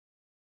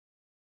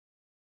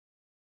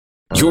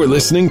You're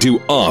listening to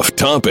Off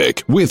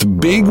Topic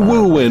with Big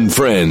Woo and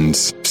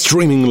Friends,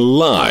 streaming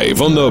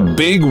live on the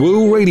Big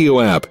Woo radio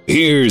app.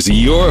 Here's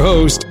your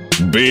host,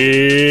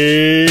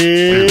 Big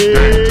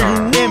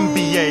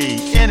NBA,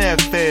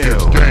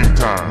 NFL, Game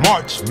time.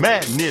 March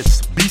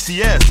Madness,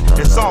 BCS.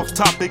 It's Off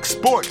Topic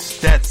sports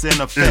that's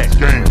in effect. It's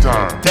game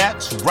time.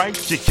 That's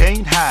right, you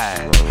can't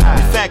hide.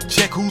 We fact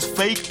check who's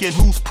fake and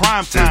who's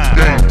prime time.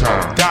 It's game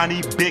time.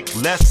 Donnie, Big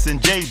Les,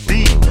 and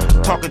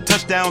JB talking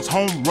touchdowns,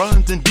 home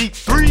runs, and deep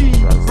threes.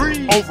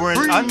 Over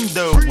and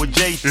under with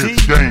JT.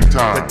 It's game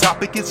time. The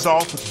topic is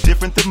off,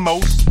 different than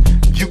most.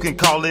 You can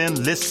call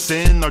in,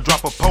 listen, or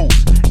drop a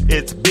post.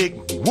 It's Big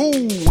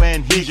Woo,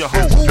 and here's your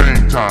host. It's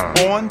game time.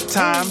 On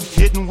time,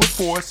 hitting with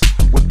force.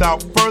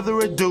 Without further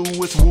ado,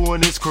 it's Woo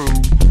and his crew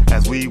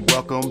as we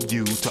welcome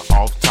you to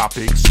Off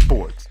Topic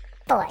Sports.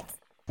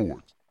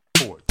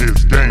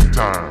 It's game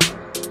time.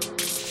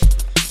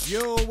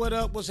 Yo, what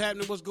up? What's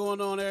happening? What's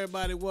going on,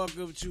 everybody?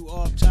 Welcome to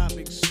Off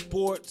Topic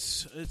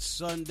Sports. It's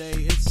Sunday.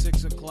 It's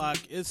 6 o'clock.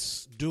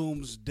 It's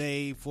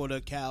doomsday for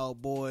the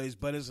Cowboys,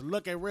 but it's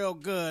looking real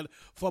good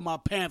for my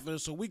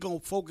Panthers, so we're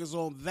going to focus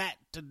on that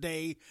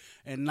today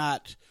and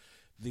not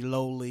the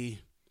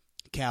lowly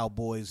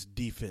Cowboys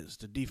defense.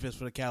 The defense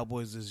for the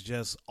Cowboys is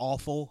just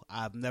awful.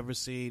 I've never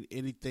seen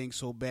anything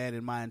so bad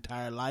in my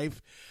entire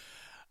life.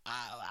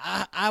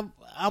 I'm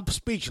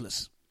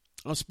speechless.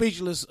 I'm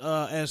speechless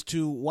as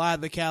to why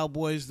the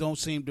Cowboys don't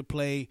seem to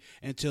play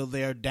until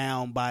they're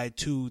down by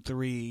 2,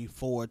 3,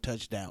 4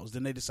 touchdowns.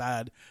 Then they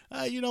decide,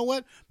 you know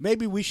what?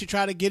 Maybe we should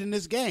try to get in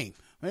this game.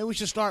 Maybe we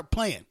should start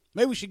playing.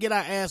 Maybe we should get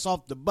our ass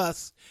off the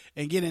bus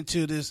and get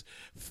into this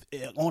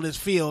on this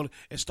field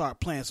and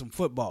start playing some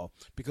football,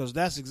 because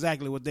that's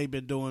exactly what they've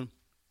been doing.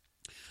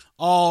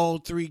 All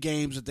 3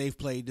 games that they've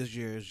played this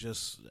year is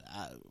just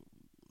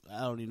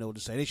I don't even know what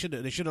to say. They should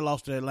have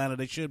lost to Atlanta.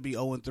 They should be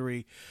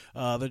 0-3.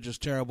 They're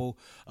just terrible.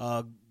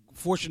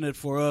 Fortunate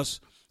for us,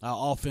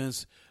 our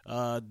offense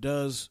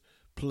does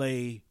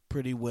play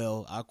pretty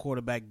well. Our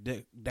quarterback,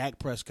 Dak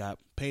Prescott,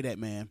 pay that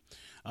man.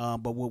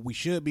 But what we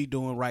should be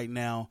doing right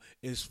now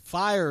is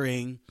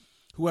firing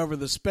whoever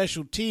the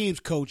special teams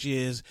coach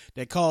is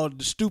that called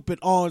the stupid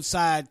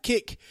onside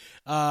kick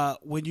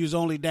when you was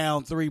only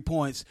down 3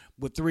 points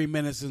with 3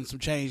 minutes and some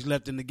change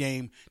left in the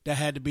game. That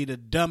had to be the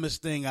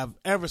dumbest thing I've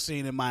ever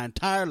seen in my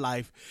entire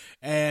life.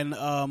 And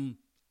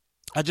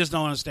I just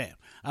don't understand.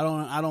 I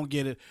don't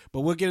get it.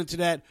 But we'll get into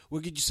that.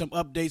 We'll get you some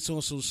updates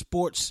on some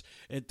sports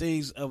and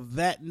things of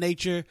that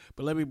nature.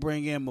 But let me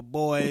bring in my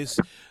boys,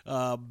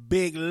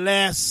 Big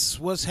Les.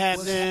 What's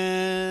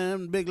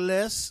happening, Big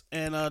Les?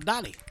 And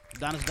Donnie.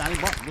 Donnie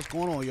Barton. What's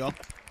going on, y'all?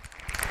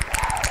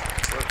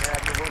 What's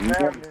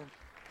happening?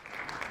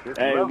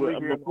 Hey,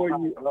 before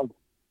you,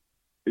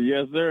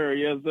 yes,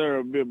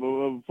 sir.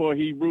 Before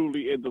he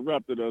rudely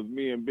interrupted us,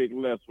 me and Big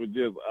Les were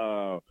just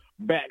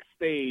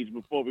backstage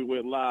before we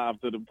went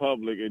live to the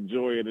public,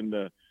 enjoying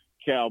the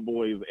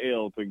Cowboys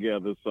L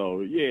together.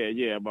 So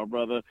yeah, my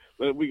brother.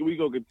 But we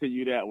gonna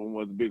continue that one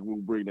once Big Woo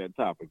bring that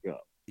topic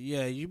up.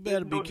 Yeah, you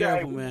better be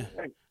careful, man.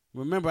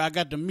 Remember, I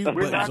got the mute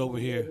buttons over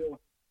here.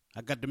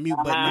 I got the mute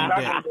button on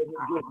deck.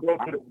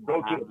 Go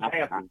to the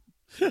Panthers.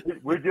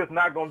 We're just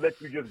not going to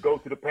let you just go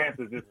to the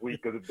Panthers this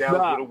week, because if that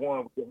was the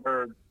one we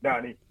heard,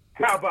 Donnie,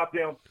 how about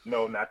them?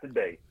 No, not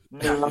today.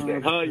 Not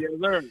today. Yes,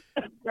 sir.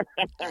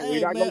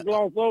 We're not going to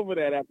gloss over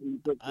that after you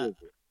took this.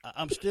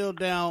 I'm still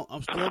down.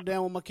 I'm still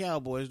down with my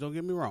Cowboys. Don't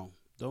get me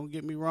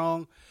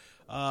wrong.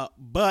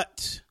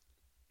 But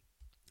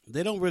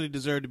they don't really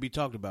deserve to be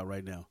talked about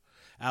right now,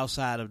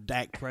 outside of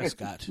Dak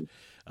Prescott,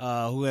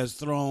 who has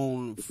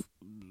thrown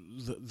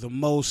the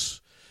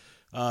most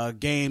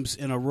games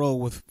in a row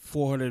with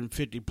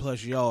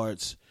 450-plus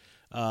yards.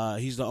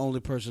 He's the only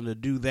person to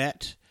do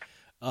that.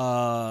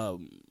 But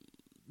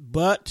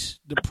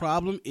the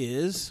problem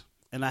is,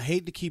 and I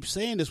hate to keep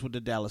saying this with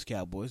the Dallas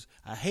Cowboys,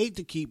 I hate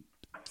to keep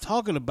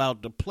talking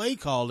about the play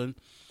calling,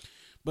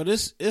 but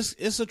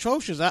it's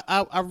atrocious.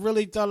 I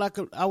really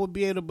thought I would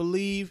be able to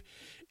believe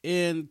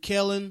in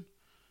Kellen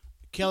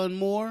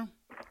Moore,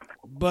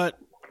 but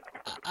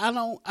I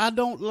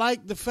don't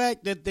like the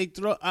fact that they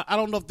throw. I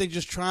don't know if they're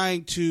just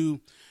trying to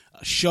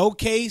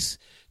showcase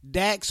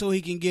Dak so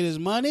he can get his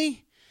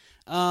money,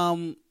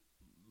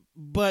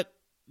 but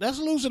that's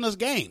losing us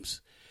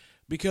games,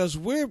 because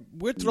we're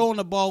throwing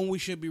the ball when we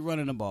should be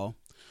running the ball.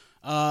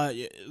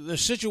 There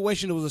was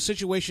a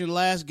situation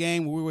last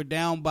game where we were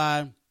down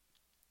by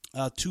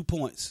 2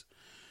 points.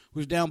 We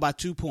was down by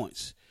 2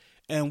 points.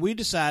 And we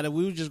decided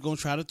we were just going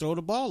to try to throw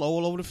the ball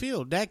all over the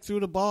field. Dak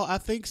threw the ball, I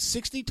think,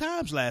 60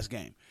 times last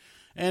game.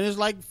 And it's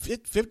like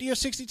 50 or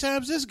 60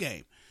 times this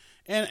game.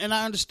 And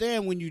I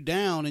understand when you're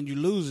down and you're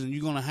losing,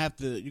 you're gonna have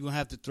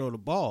to throw the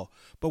ball.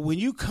 But when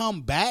you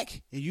come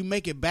back and you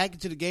make it back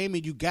into the game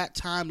and you got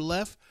time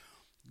left,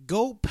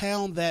 go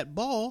pound that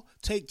ball,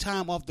 take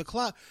time off the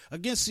clock.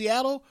 Against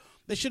Seattle,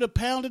 they should have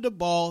pounded the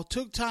ball,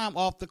 took time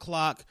off the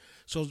clock,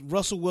 so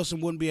Russell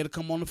Wilson wouldn't be able to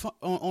come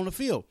on the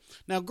field.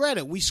 Now,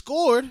 granted, we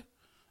scored,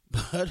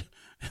 but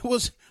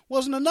it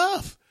wasn't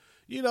enough.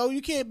 You know,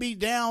 you can't be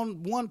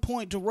down 1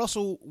 point to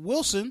Russell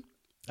Wilson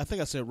I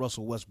think I said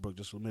Russell Westbrook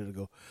just a minute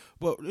ago,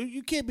 but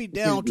you can't be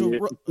down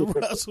to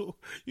Russell.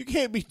 You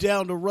can't be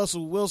down to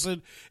Russell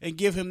Wilson and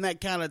give him that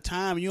kind of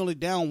time. You're only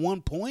down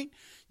 1 point.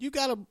 You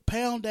got to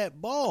pound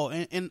that ball,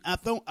 and I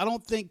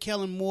don't think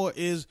Kellen Moore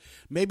is.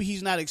 Maybe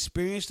he's not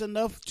experienced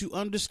enough to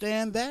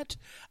understand that.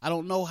 I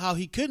don't know how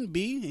he couldn't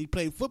be. He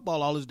played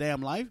football all his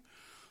damn life,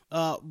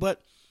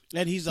 but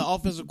that he's the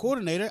offensive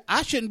coordinator.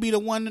 I shouldn't be the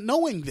one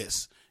knowing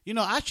this.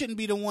 I shouldn't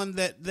be the one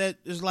that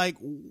is like,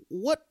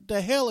 what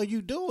the hell are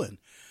you doing?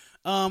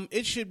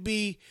 It should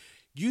be,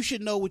 you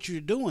should know what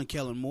you're doing,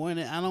 Kellen Moore, and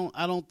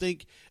I don't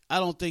think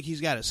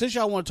he's got it. Since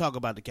y'all want to talk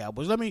about the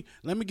Cowboys, let me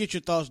get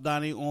your thoughts,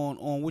 Donnie,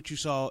 on what you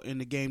saw in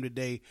the game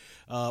today.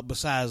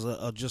 Besides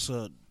just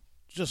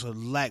a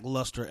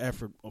lackluster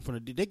effort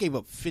they gave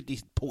up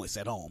 50 points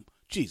at home.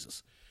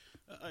 Jesus,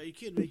 are you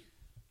kidding me?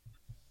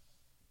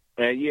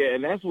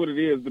 And that's what it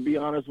is, to be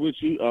honest with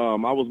you.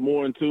 I was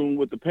more in tune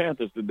with the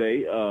Panthers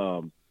today,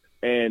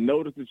 and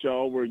noticed that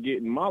y'all were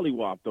getting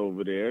mollywopped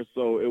over there,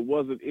 so it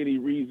wasn't any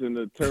reason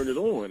to turn it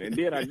on. And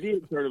then I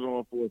did turn it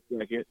on for a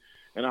second,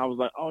 and I was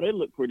like, oh, they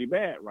look pretty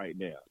bad right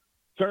now.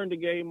 Turned the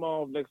game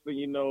off. Next thing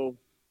you know,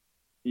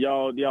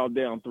 y'all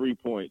down 3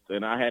 points,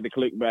 and I had to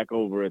click back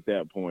over at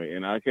that point.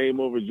 And I came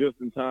over just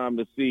in time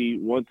to see,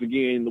 once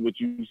again, what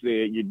you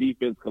said, your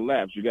defense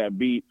collapsed. You got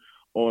beat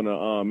on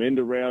a end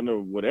around or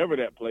whatever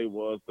that play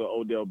was to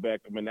Odell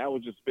Beckham, and that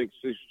was just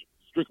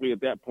strictly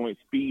at that point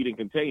speed and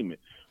containment.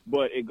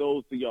 But it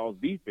goes to y'all's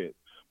defense.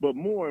 But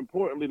more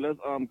importantly, let's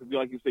because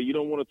like you say, you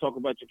don't want to talk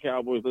about your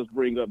Cowboys. Let's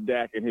bring up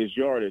Dak and his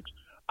yardage.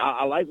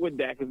 I like what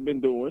Dak has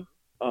been doing.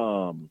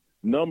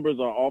 Numbers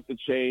are off the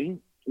chain,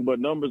 but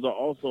numbers are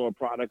also a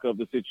product of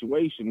the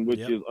situation,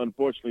 which is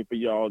unfortunately for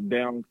y'all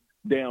down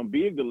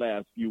big the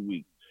last few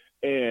weeks.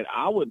 And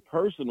I would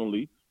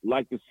personally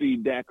like to see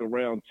Dak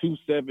around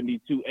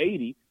 270,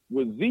 280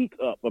 with Zeke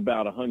up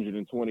about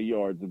 120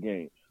 yards a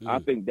game. I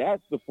think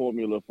that's the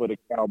formula for the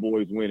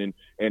Cowboys winning,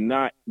 and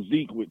not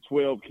Zeke with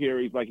 12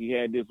 carries like he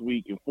had this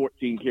week and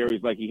 14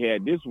 carries like he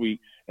had this week,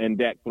 and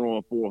Dak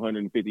throwing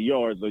 450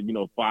 yards or,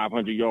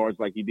 500 yards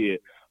like he did.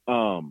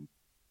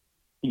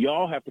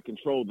 Y'all have to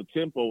control the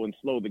tempo and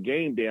slow the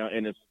game down,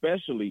 and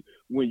especially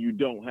when you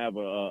don't have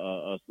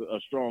a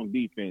strong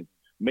defense.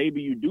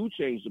 Maybe you do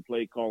change the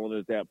play calling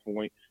at that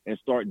point and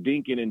start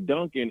dinking and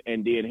dunking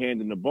and then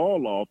handing the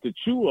ball off to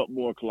chew up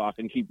more clock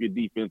and keep your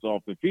defense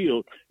off the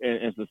field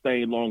and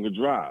sustain longer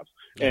drives.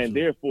 Absolutely. And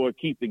therefore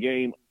keep the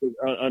game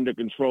under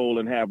control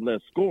and have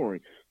less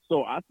scoring.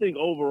 So I think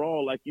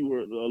overall, like you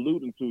were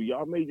alluding to,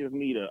 y'all may just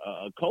need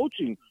a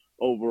coaching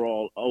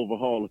overhaul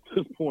at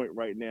this point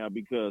right now,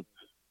 because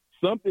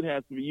something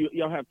has to be.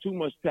 Y'all have too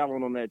much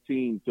talent on that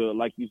team to,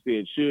 like you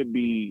said, should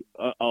be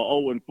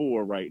 0-4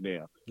 right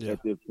now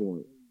at this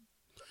point.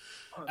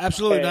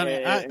 Absolutely,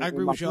 Donnie. I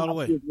agree with you all the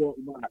way.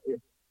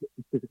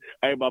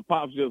 Hey, my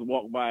pops just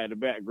walked by in the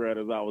background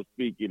as I was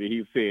speaking, and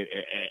he said,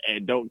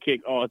 and don't kick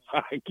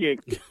all-time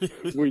kicks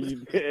when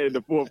you in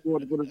the fourth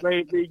quarter for the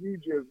same thing you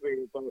just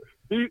said. So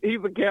he's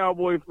a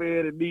Cowboy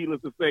fan, and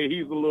needless to say,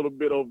 he's a little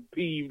bit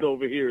peeved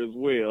over here as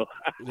well.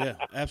 Yeah,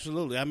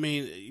 absolutely. I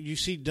mean, you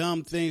see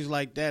dumb things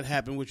like that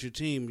happen with your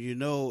team,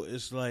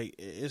 it's like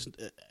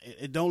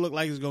it don't look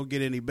like it's going to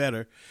get any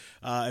better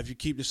if you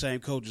keep the same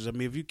coaches. I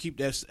mean,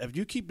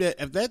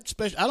 if that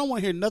special, I don't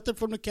want to hear nothing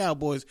from the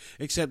Cowboys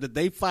except that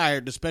they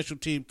fired the special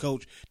team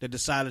coach that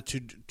decided to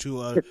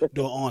do an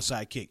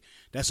onside kick.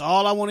 That's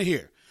all I want to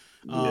hear.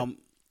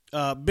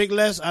 Big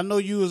Les, I know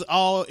you was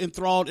all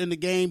enthralled in the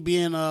game,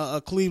 being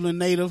a Cleveland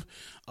native.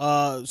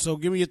 So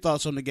give me your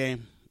thoughts on the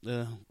game,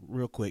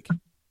 real quick.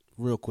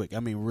 I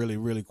mean, really,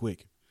 really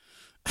quick.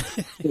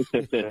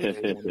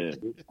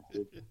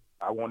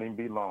 I won't even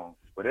be long.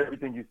 But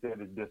everything you said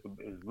is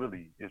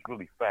really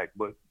fact.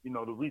 But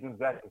the reason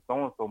Zach is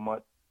throwing so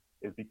much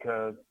is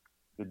because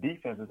the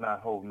defense is not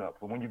holding up.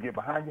 So when you get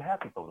behind, you have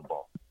to throw the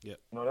ball. Yeah.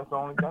 That's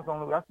why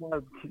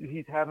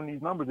he's having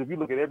these numbers. If you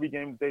look at every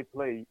game that they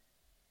played,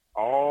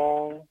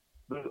 all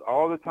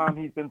the time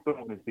he's been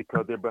throwing is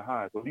because they're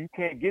behind. So you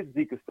can't get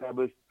Zeke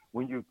established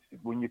when you're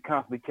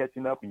constantly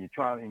catching up and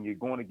you're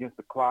going against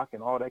the clock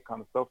and all that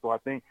kind of stuff. So I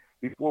think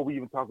before we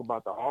even talk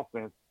about the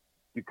offense,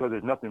 because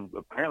there's nothing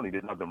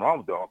wrong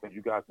with the offense,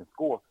 you guys can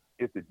score.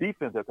 It's the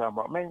defense that's talking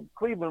about. Man,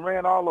 Cleveland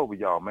ran all over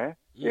y'all, man.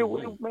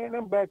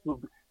 Them backs was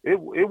it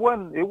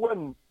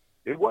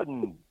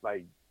wasn't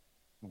like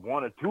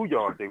 1 or 2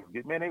 yards they would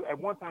get. Man, at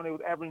one time they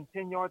was averaging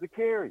 10 yards a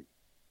carry.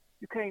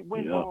 You can't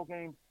win ball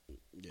games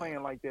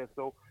playing like that.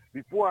 So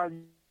before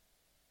and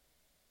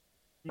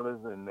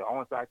the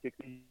onside kick,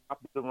 up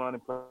the run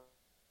and play.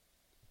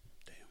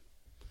 Damn.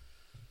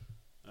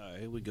 All right,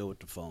 here we go with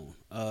the phone.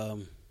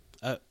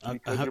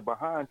 Because you're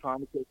behind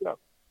trying to catch up.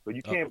 So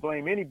you can't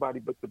blame anybody,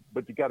 but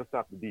you got to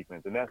stop the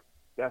defense, and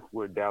that's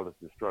where Dallas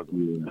is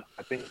struggling. Yeah.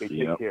 I think they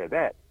take care of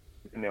that,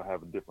 and they'll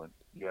have a different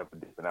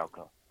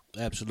outcome.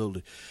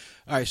 Absolutely.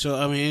 All right, so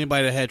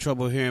anybody that had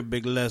trouble hearing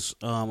Big Les,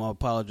 I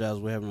apologize.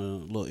 We're having a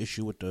little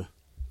issue with the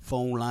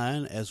phone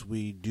line, as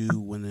we do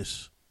when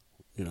it's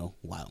when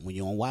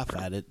you're on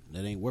Wi-Fi that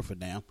ain't worth a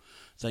damn.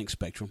 Thanks,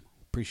 Spectrum.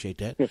 Appreciate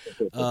that.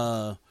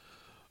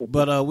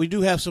 But we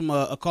do have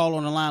a call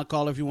on the line.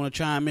 Caller, if you want to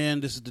chime in,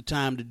 this is the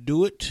time to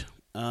do it.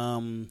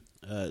 In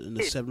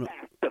the 7.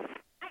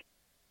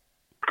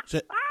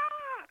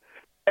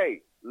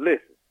 Hey, listen.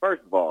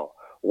 First of all,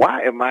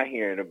 why am I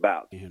hearing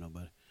about? Can't hear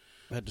nobody.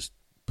 I had to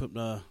put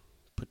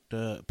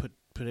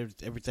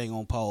everything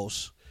on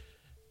pause.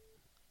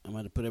 I'm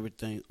going to put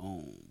everything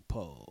on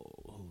pause.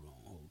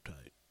 Hold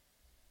tight.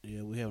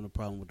 Yeah, we're having a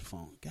problem with the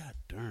phone. God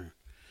darn.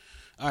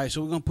 All right,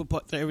 so we're going to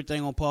put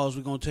everything on pause.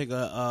 We're going to take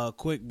a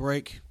quick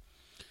break,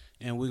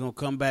 and we're going to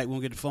come back. We're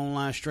going to get the phone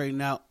line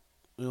straightened out.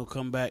 We'll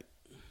come back.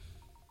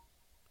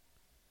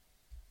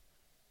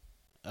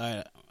 All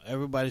right,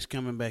 everybody's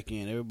coming back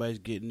in. Everybody's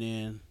getting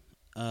in.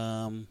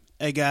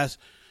 Hey, guys,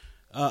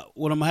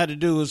 what I'm going to have to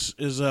do is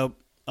I'm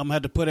going to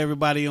have to put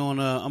everybody on.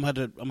 I'm going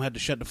to have to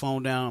shut the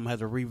phone down. I'm going to have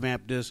to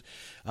revamp this.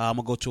 I'm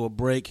going to go to a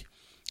break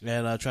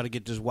and try to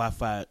get this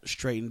Wi-Fi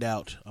straightened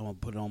out. I'm going to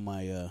put it on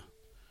my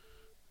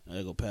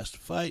there go Pastor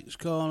Fight is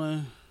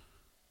calling.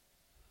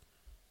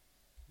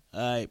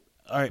 All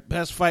right,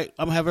 Pastor Fight.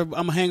 I'm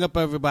gonna hang up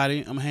everybody.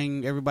 I'm gonna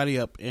hang everybody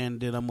up, and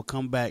then I'm gonna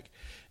come back,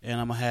 and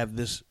I'm gonna have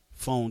this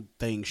phone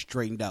thing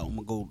straightened out. I'm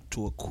gonna go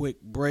to a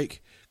quick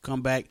break,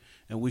 come back,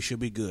 and we should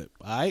be good.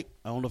 All right.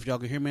 I don't know if y'all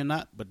can hear me or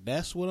not, but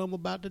that's what I'm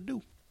about to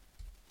do.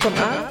 From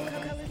olive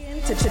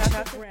skin to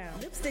chocolate brown,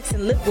 lipsticks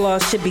and lip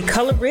gloss should be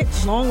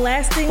color-rich,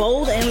 long-lasting,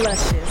 bold and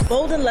luscious.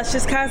 Bold and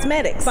Luscious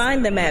Cosmetics.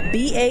 Find them at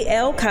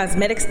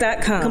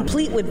balcosmetics.com.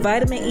 Complete with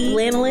vitamin E,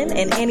 lanolin,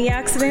 and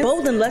antioxidants,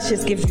 Bold and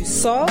Luscious gives you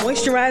soft,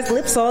 moisturized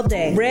lips all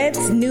day.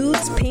 Reds,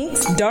 nudes,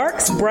 pinks,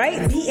 darks, bright.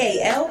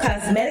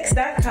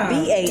 balcosmetics.com.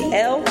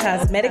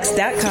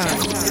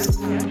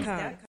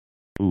 balcosmetics.com.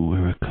 Ooh,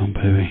 here it come,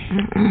 baby.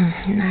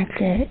 Not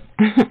good.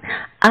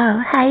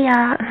 Oh, hey,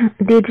 y'all.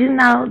 Did you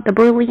know the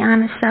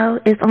Bruliana Show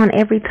is on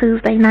every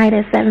Tuesday night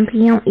at 7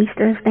 p.m.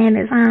 Eastern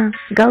Standard Time?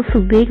 Go to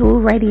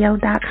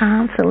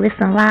BigWooRadio.com to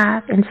listen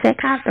live and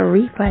check out the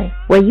replay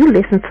where you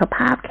listen to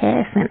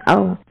podcasts. And,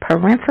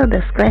 parental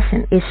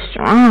discretion is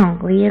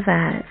strongly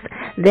advised.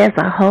 There's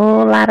a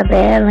whole lot of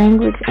bad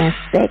language and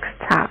sex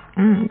talk.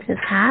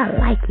 Just how I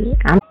like it.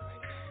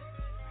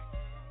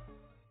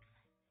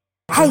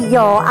 Hey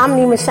y'all, I'm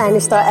Nima Shining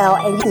Star L,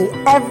 and you meet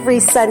every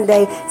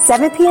Sunday,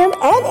 7 p.m.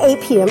 and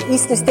 8 p.m.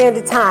 Eastern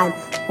Standard Time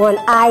on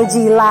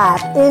IG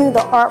Live in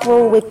the Art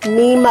Room with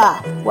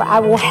Nima, where I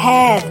will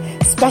have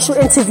special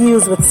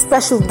interviews with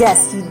special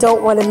guests you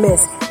don't want to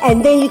miss.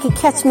 And then you can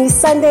catch me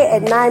Sunday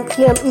at 9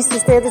 p.m. Eastern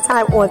Standard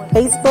Time on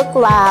Facebook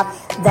Live.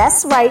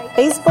 That's right,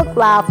 Facebook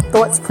Live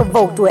Thoughts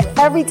Provoked, where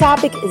every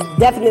topic is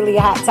definitely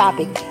a hot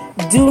topic.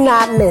 Do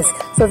not miss.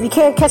 So if you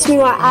can't catch me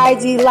on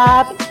IG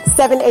Live,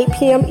 7, 8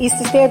 p.m.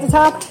 Eastern Standard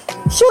Time,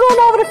 shoot on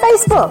over to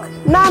Facebook,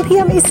 9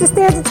 p.m. Eastern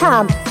Standard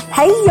Time.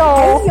 Hey,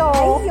 y'all. Hey,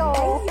 y'all. Hey,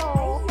 y'all.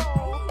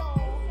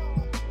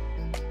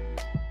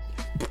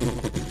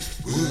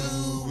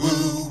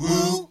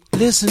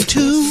 Listen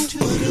to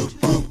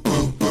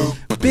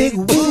Big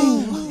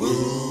Woo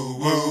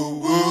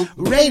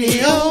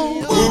Radio.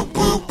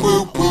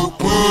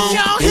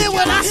 Y'all hear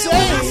what I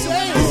say?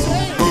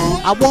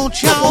 I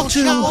want y'all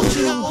to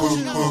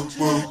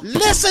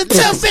listen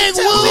to Big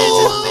Woo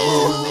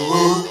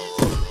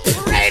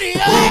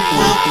Radio.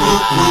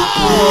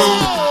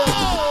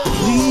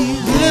 Please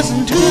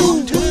listen to.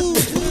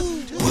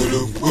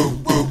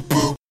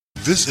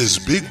 This is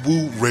Big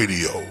Woo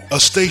Radio, a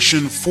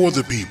station for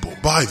the people,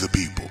 by the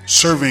people,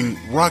 serving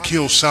Rock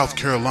Hill, South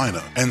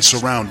Carolina and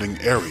surrounding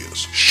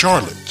areas,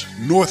 Charlotte,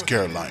 North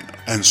Carolina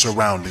and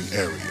surrounding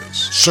areas,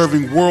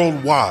 serving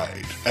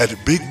worldwide at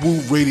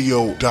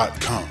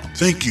BigWooRadio.com.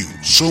 Thank you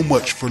so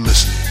much for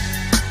listening.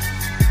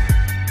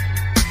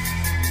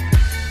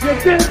 You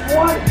did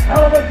one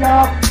hell of a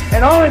job,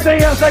 and the only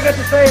thing else I got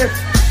to say is,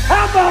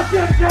 how about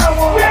them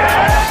Cowboys?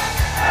 Yeah!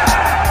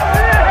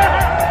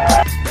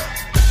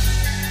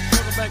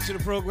 Welcome back to the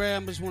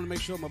program. Just want to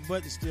make sure my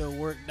button still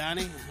work,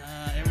 Donnie.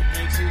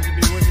 Everything seems to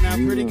be working out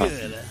pretty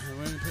good.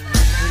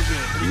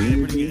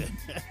 Pretty good.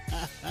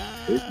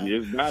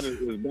 It's not as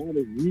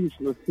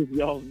useless as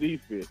y'all's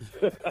defense.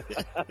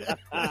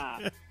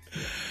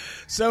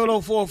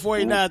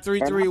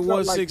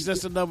 704-489-3316.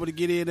 That's the number to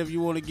get in if you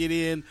want to get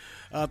in.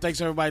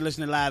 Thanks everybody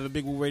listening live at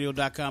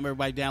BigWooRadio.com.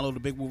 Everybody download the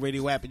Big Woo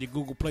Radio app in your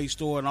Google Play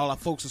Store, and all our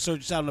folks that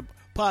search us out on the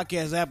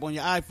podcast app on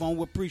your iPhone.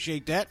 We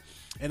appreciate that.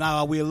 And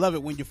we love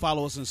it when you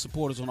follow us and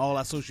support us on all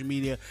our social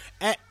media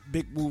at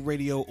Big Woo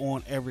Radio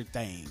on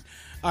everything.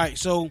 All right,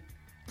 so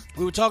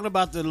we were talking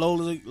about the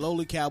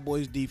lowly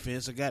Cowboys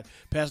defense. I got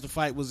Pastor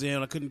Fight was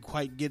in. I couldn't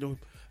quite get him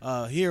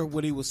hear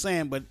what he was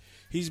saying, but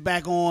he's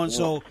back on.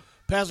 So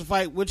Pastor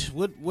Fight, what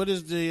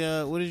did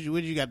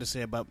you got to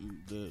say about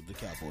the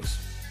Cowboys?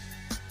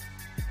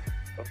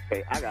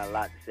 Okay, I got a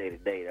lot to say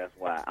today. That's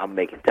why I'm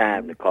making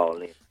time to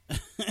call in,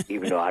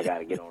 even though I got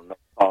to get on the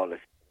call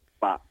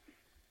spot.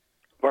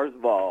 First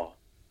of all,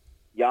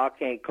 y'all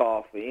can't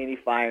call for any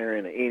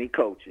firing of any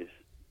coaches.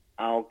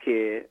 I don't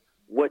care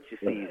what your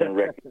season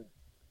record.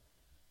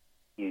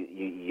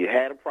 You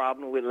had a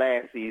problem with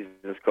last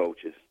season's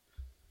coaches.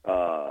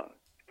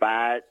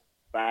 Fired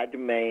the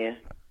man,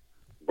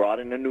 brought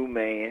in a new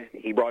man.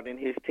 He brought in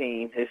his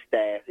team, his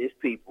staff, his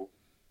people.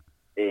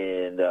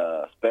 And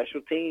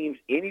special teams,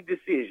 any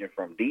decision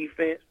from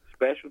defense,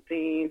 special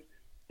teams,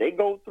 they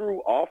go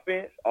through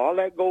offense. All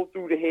that go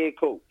through the head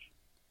coach.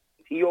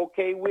 If he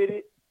okay with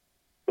it,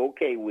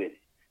 okay with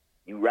it.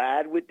 You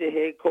ride with the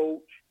head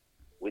coach.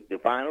 With the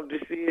final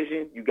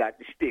decision, you got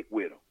to stick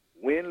with him.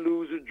 Win,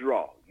 lose, or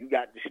draw, you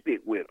got to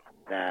stick with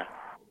him.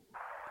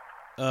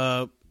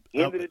 Now,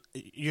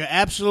 you're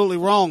absolutely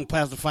wrong,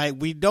 Pastor Fight.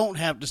 We don't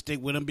have to stick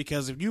with him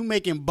because if you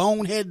making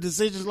bonehead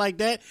decisions like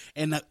that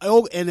and it's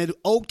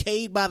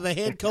okayed by the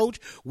head coach,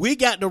 we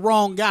got the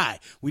wrong guy.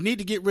 We need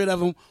to get rid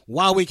of him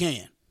while we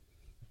can.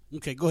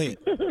 Okay, go ahead.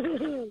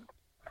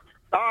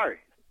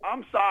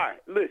 I'm sorry.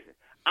 Listen,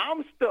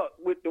 I'm stuck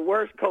with the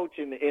worst coach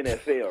in the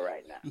NFL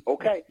right now,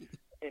 okay?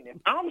 And if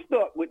I'm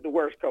stuck with the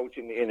worst coach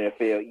in the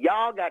NFL,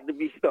 y'all got to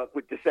be stuck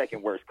with the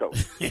second worst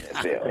coach in the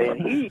NFL. And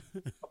he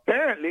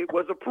apparently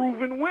was a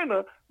proven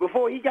winner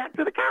before he got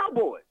to the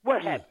Cowboys.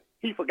 What happened?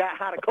 He forgot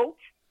how to coach?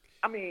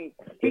 I mean,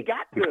 he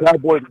got to a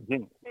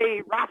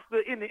roster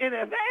in the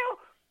NFL.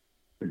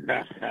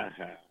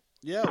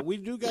 Yeah, we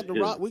do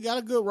got we got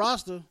a good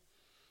roster.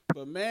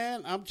 But,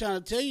 man, I'm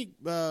trying to tell you,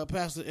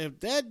 Pastor, if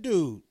that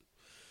dude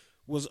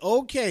was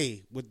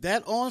okay with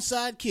that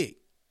onside kick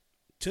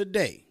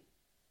today,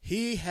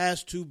 he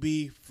has to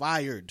be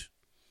fired.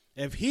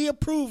 If he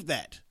approved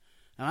that,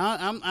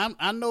 and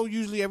I know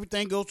usually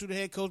everything goes through the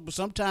head coach, but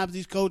sometimes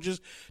these coaches,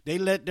 they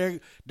let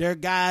their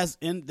guys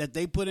in that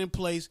they put in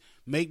place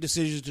make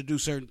decisions to do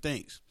certain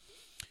things.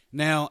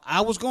 Now,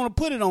 I was going to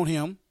put it on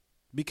him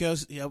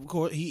because, of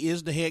course, he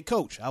is the head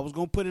coach. I was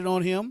going to put it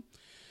on him,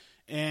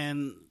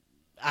 and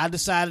I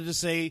decided to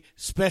say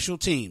special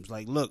teams.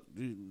 Like, look,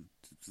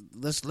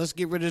 let's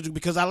get rid of it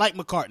because I like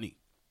McCartney.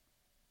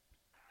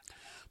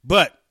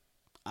 But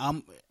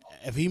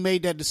if he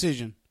made that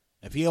decision,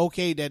 if he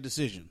okayed that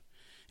decision,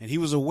 and he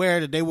was aware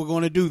that they were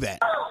going to do that,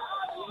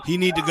 he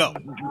need to go.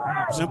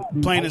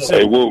 Plain and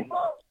simple. Hey,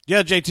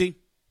 yeah, JT.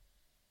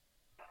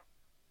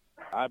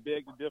 I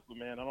beg to differ,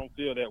 man. I don't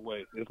feel that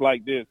way. It's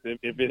like this.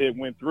 If it had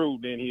went through,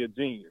 then he a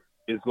genius.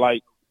 It's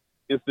like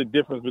it's the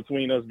difference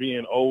between us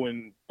being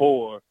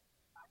 0-4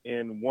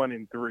 and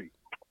 1-3.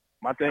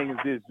 My thing is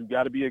this: you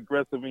got to be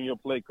aggressive in your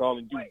play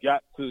calling. You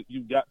got to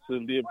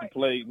live to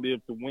play,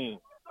 live to win.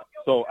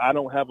 So I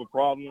don't have a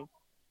problem.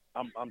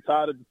 I'm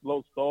tired of the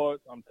slow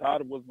starts. I'm tired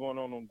of what's going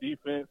on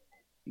defense.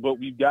 But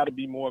we've got to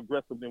be more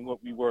aggressive than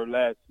what we were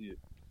last year.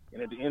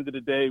 And at the end of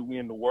the day, we're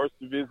in the worst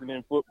division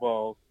in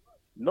football.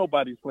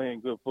 Nobody's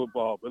playing good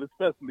football, but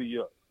especially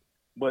us.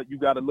 But you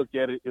got to look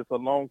at it. It's a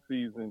long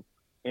season,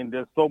 and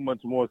there's so much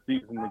more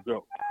season to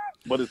go.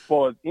 But as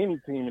far as any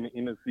team in the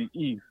NFC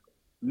East,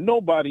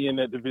 nobody in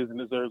that division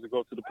deserves to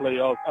go to the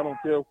playoffs. I don't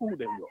care who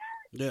they go.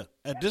 Yeah,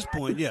 at this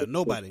point, yeah,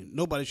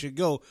 nobody should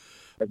go.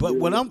 But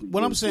what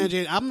I'm saying,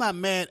 Jay, I'm not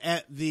mad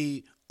at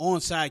the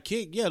onside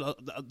kick. Yeah,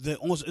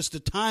 it's the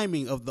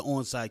timing of the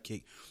onside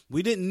kick.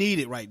 We didn't need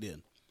it right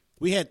then.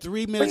 We had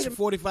 3 minutes and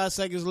 45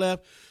 seconds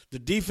left. The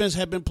defense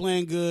had been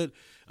playing good.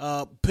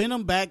 Pin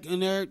them back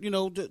in their,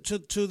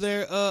 to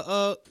their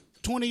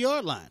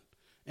 20-yard line,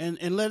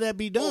 and let that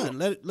be done.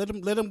 Let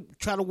them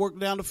try to work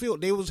down the field.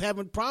 They was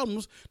having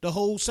problems the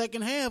whole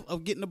second half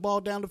of getting the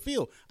ball down the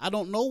field. I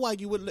don't know why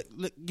you would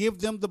give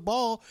them the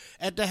ball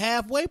at the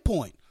halfway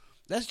point.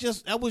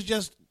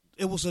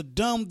 It was a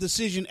dumb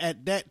decision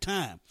at that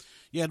time.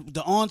 Yeah,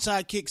 the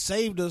onside kick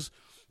saved us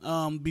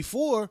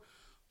before,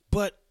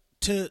 but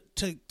to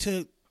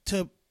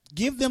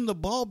give them the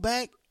ball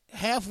back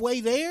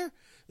halfway there,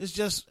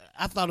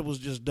 I thought it was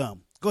just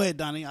dumb. Go ahead,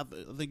 Donnie. I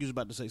think you was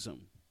about to say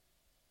something.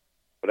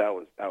 But I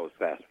was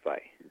fast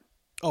fight.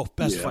 Oh,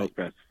 fast fight.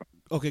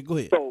 Okay, go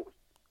ahead.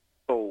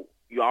 So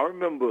y'all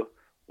remember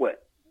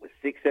what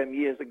 6-7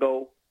 years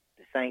ago,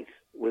 the Saints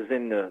was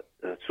in the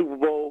Super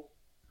Bowl,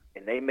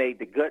 and they made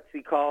the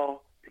gutsy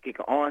call to kick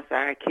an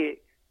onside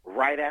kick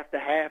right after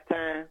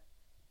halftime.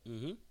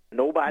 Mm-hmm.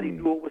 Nobody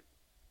knew it was.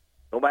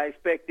 Nobody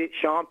expected.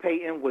 Sean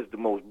Payton was the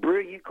most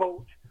brilliant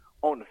coach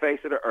on the face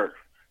of the earth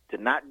to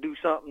not do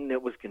something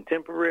that was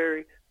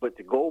contemporary, but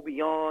to go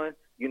beyond,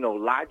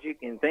 logic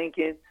and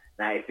thinking.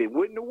 Now, if it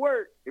wouldn't have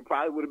worked, it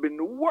probably would have been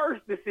the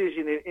worst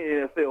decision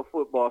in NFL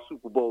football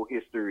Super Bowl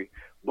history.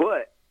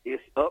 But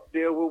it's up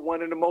there with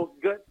one of the most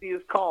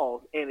gutsiest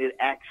calls, and it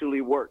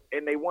actually worked,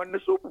 and they won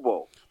the Super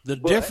Bowl. The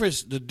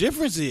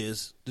difference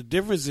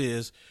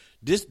is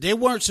this: they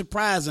weren't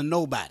surprising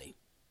nobody.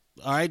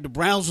 All right, the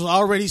Browns was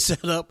already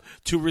set up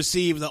to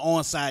receive the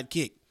onside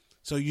kick,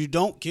 so you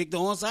don't kick the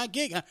onside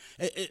kick.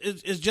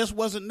 It just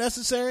wasn't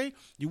necessary.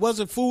 You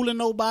wasn't fooling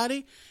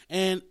nobody,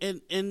 and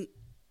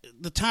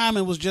the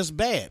timing was just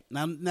bad.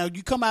 Now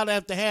you come out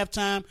after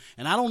halftime,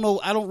 and I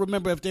don't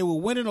remember if they were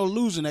winning or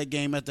losing that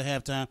game at the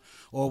halftime,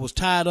 or it was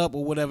tied up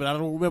or whatever. I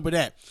don't remember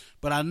that,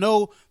 but I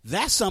know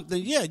that's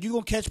something. Yeah, you're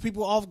gonna catch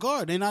people off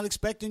guard. They're not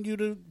expecting you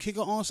to kick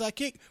an onside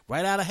kick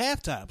right out of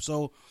halftime.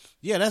 So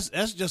yeah,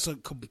 that's just a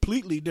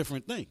completely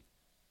different thing.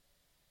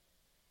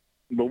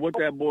 But what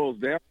that boils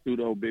down to,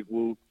 though, Big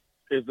Woo,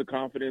 is the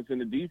confidence in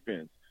the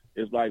defense.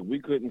 It's like we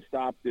couldn't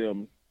stop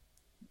them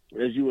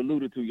as you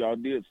alluded to, y'all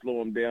did slow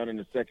them down in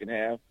the second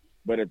half.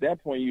 But at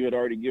that point, you had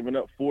already given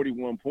up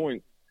 41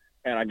 points.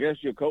 And I guess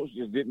your coach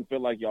just didn't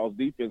feel like y'all's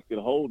defense could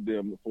hold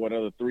them for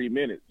another 3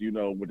 minutes,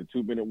 with a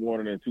 2-minute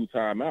warning and 2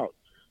 timeouts.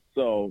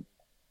 So,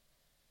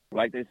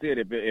 like they said,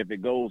 if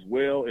it goes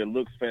well, it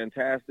looks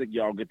fantastic.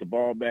 Y'all get the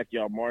ball back,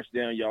 y'all march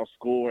down, y'all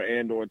score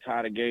and or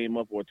tie the game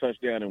up or a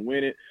touchdown and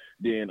win it.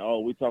 Then,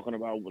 we're talking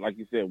about, like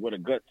you said, what a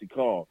gutsy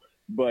call.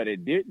 But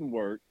it didn't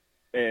work,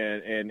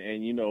 and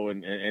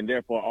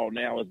therefore,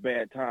 now it's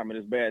bad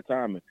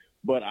timing.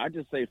 But I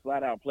just say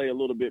flat out play a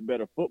little bit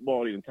better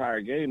football the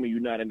entire game, and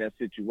you're not in that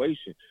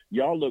situation.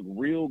 Y'all look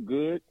real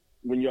good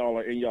when y'all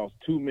are in y'all's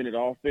 2-minute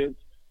offense,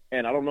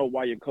 and I don't know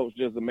why your coach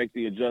doesn't make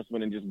the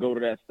adjustment and just go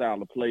to that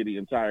style of play the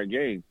entire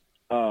game.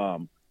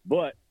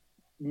 But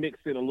mix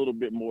in a little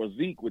bit more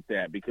Zeke with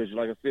that because,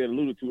 like I said,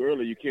 alluded to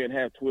earlier, you can't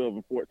have 12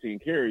 and 14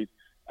 carries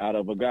out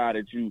of a guy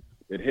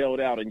that held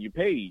out and you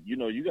paid. You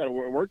got to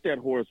work that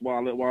horse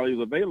while he's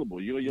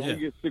available. You only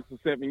get 6 or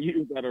 7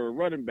 years out of a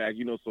running back,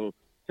 so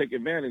take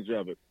advantage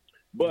of it.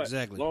 But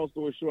exactly. Long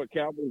story short,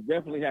 Cowboys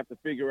definitely have to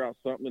figure out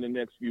something in the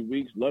next few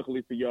weeks.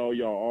 Luckily for y'all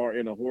are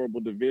in a horrible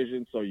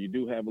division, so you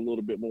do have a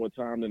little bit more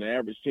time than the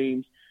average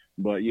teams.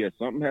 But, yeah,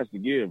 something has to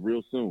give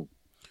real soon.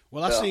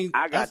 Well,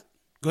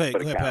 Go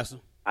ahead, Pastor.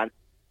 I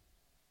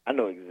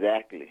know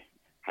exactly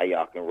how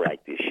y'all can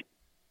write this shit.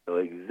 I know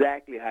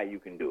exactly how you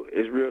can do it.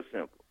 It's real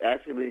simple.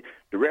 Actually,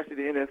 the rest of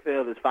the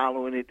NFL is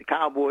following it. The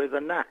Cowboys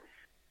are not.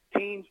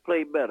 Teams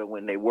play better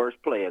when their worst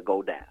player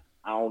go down.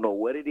 I don't know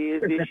what it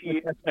is this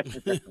year,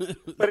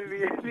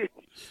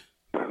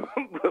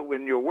 but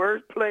when your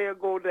worst player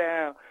go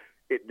down,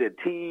 the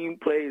team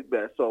plays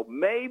better. So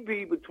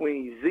maybe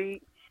between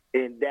Zeke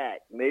and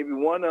Dak, maybe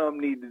one of them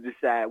need to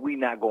decide we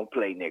not going to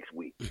play next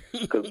week.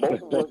 Because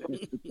both of us,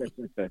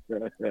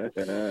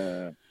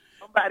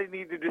 somebody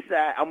need to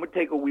decide I'm going to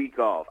take a week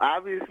off.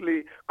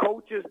 Obviously,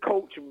 coaches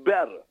coach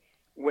better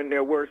when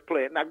they're worst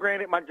player. Now,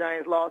 granted, my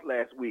Giants lost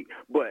last week,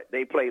 but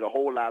they played a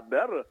whole lot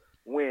better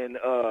when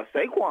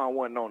Saquon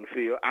wasn't on the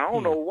field. I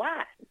don't know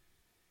why.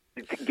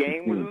 The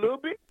game was a little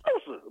bit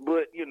closer,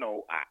 but,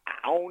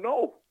 I don't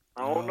know.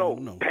 I don't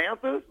know.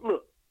 Panthers,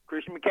 look,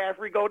 Christian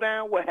McCaffrey go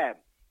down, what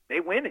happened? They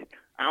win it.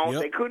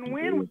 They couldn't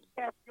win with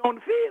McCaffrey on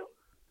the field.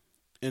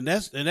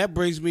 And that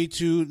brings me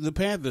to the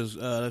Panthers.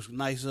 That's a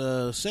nice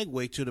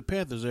segue to the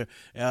Panthers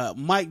there.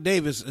 Mike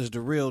Davis is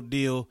the real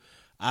deal.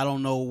 I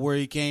don't know where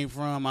he came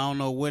from. I don't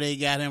know where they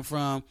got him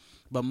from.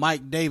 But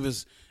Mike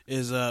Davis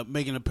is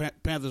making the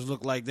Panthers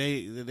look like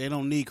they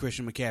don't need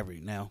Christian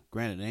McCaffrey. Now,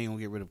 granted, they ain't going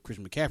to get rid of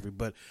Christian McCaffrey,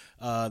 but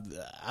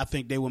I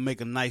think they will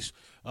make a nice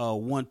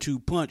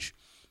 1-2 punch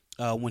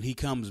when he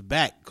comes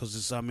back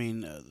because,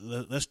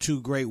 that's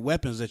 2 great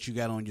weapons that you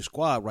got on your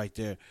squad right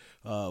there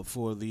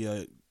for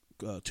the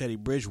Teddy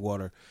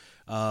Bridgewater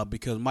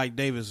because Mike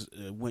Davis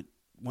went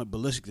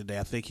ballistic today.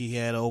 I think he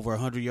had over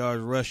 100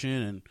 yards rushing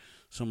and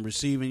some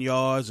receiving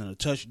yards and a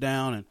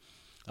touchdown, and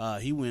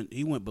he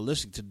went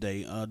ballistic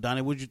today.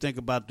 Donnie, what did you think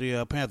about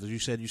the Panthers? You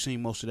said you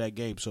seen most of that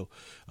game, so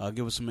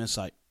give us some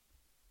insight.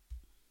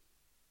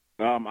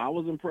 I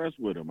was impressed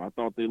with them. I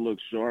thought they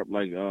looked sharp.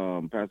 Like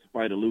Pastor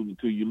Fight alluded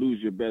to, you lose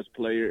your best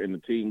player and the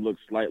team looks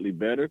slightly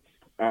better.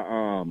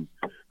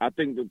 I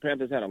think the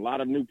Panthers had a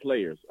lot of new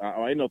players.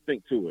 Ain't no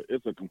think to it.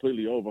 It's a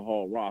completely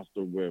overhauled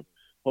roster with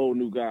whole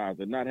new guys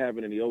and not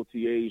having any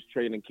OTAs,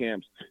 training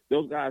camps.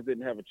 Those guys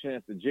didn't have a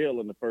chance to gel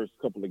in the first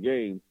couple of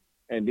games.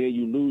 And then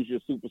you lose your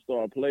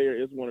superstar player.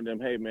 It's one of them,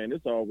 hey, man, this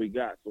is all we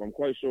got. So I'm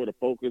quite sure the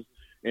focus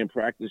and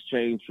practice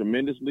changed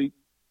tremendously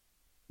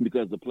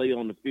because the play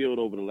on the field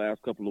over the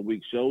last couple of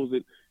weeks shows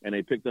it, and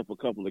they picked up a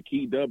couple of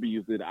key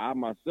W's that I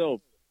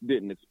myself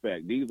didn't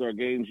expect. These are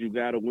games you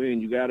got to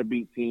win. You got to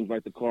beat teams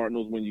like the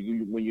Cardinals when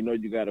you know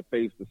you got to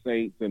face the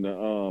Saints and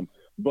the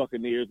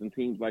Buccaneers and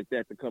teams like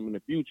that to come in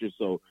the future.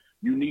 So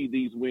you need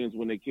these wins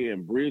when they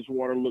can.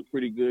 Bridgewater looked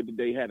pretty good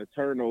today, had a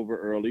turnover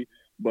early,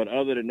 but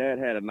other than that,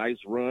 had a nice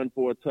run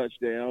for a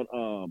touchdown.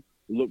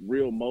 Looked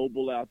real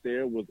mobile out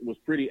there, was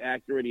pretty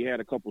accurate. He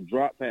had a couple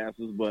drop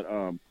passes, but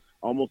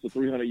almost a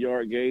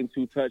 300-yard game,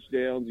 2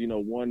 touchdowns,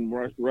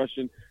 1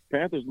 rushing.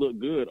 Panthers looked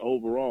good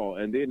overall,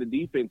 and then the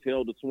defense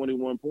held to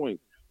 21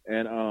 points,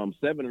 and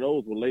 7 of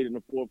those were late in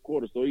the fourth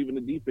quarter, so even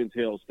the defense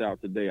held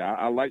stout today.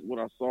 I like what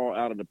I saw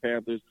out of the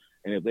Panthers,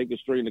 and if they could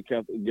string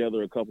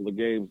together a couple of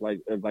games like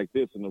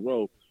this in a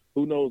row,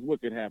 who knows what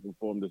could happen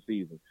for them this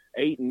season.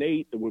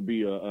 8-8 would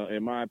be,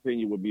 in my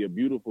opinion, would be a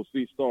beautiful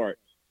start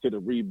to the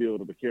rebuild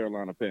of the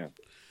Carolina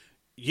Panthers.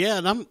 Yeah,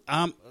 and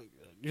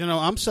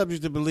I'm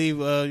subject to believe,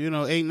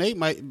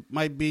 8-8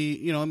 might be,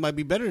 it might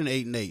be better than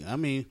 8-8. I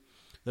mean,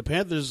 the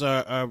Panthers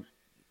are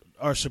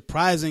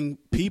surprising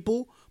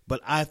people,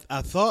 but I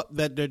thought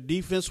that their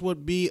defense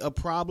would be a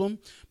problem,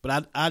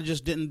 but I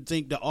just didn't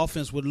think the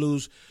offense would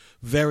lose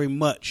very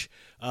much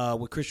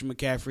with Christian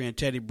McCaffrey and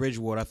Teddy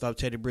Bridgewater. I thought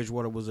Teddy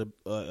Bridgewater was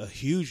a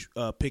huge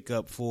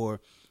pickup for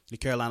the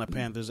Carolina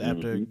Panthers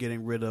after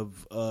getting rid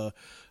of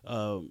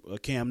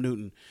Cam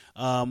Newton.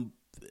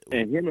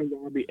 And him and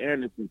Robbie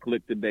Anderson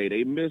clicked today.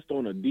 They missed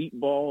on a deep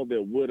ball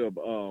that would have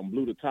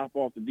blew the top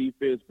off the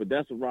defense, but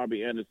that's what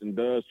Robbie Anderson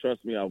does.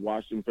 Trust me, I've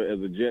watched him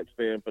as a Jets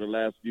fan for the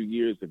last few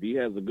years. If he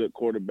has a good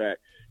quarterback,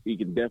 he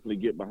can definitely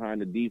get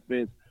behind the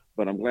defense.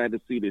 But I'm glad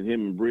to see that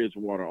him and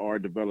Bridgewater are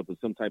developing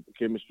some type of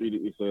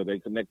chemistry. So they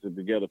connected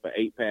together for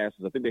 8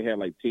 passes. I think they had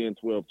like 10,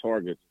 12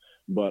 targets,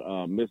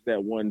 but missed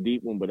that one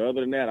deep one. But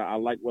other than that, I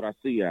like what I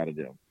see out of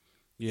them.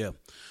 Yeah.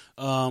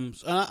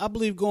 I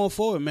believe going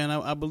forward, man,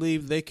 I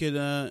believe they could,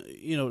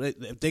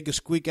 if they could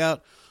squeak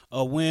out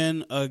a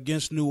win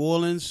against New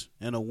Orleans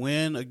and a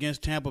win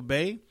against Tampa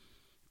Bay,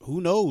 who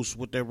knows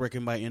what their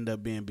record might end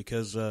up being,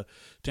 because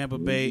Tampa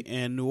Bay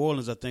and New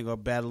Orleans, I think, are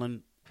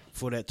battling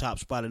for that top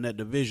spot in that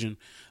division,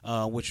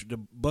 which the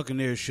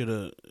Buccaneers should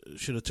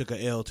have took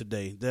a L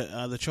today.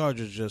 The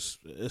Chargers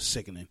it's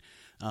sickening.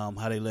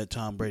 How they let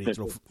Tom Brady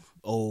throw,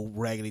 old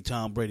raggedy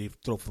Tom Brady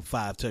throw for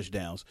 5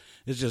 touchdowns.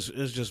 It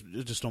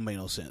just don't make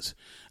no sense.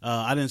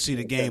 I didn't see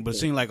the game, but it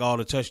seemed like all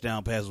the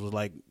touchdown passes was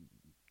like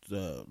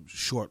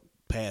short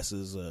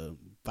passes,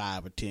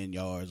 5 or 10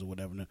 yards or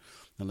whatever,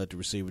 and let the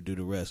receiver do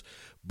the rest.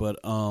 But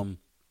so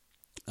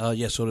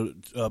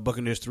the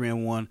Buccaneers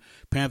 3-1.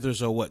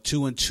 Panthers are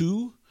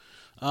 2-2.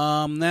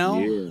 Now,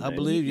 I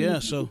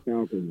believe, so.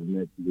 So,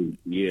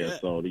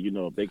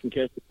 if they can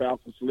catch the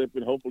Falcons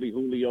slipping, hopefully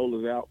Julio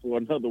is out for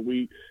another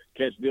week,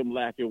 catch them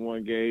lacking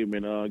one game,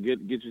 and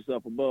get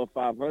yourself above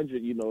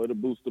 500, it'll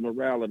boost the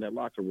morale in that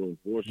locker room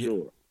for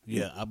sure.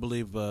 Yeah, I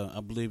believe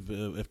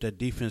if that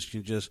defense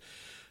can just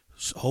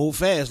hold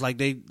fast like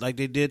they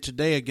did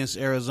today against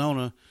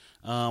Arizona,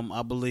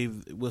 I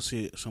believe we'll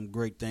see some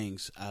great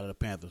things out of the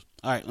Panthers.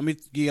 All right, let me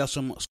give y'all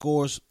some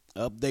scores.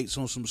 Updates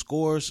on some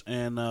scores,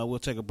 and we'll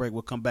take a break.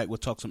 We'll come back. We'll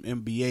talk some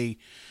NBA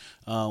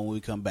when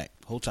we come back.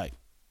 Hold tight.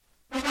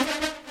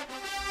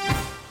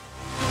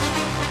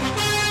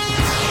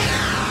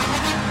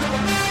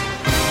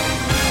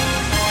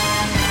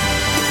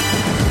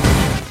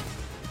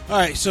 All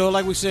right, so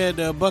like we said,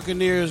 the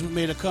Buccaneers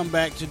made a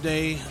comeback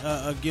today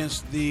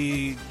against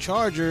the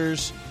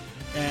Chargers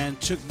and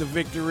took the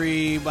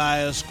victory by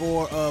a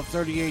score of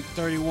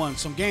 38-31.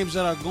 Some games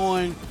that are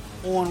going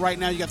on right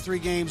now. You got 3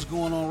 games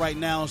going on right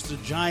now. It's the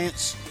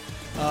Giants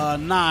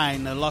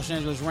 9, the Los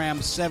Angeles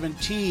Rams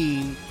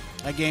 17.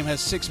 That game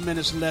has 6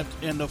 minutes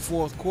left in the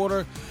fourth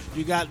quarter.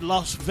 You got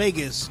Las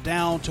Vegas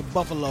down to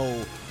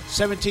Buffalo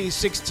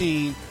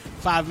 17-16,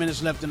 5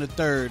 minutes left in the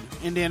third.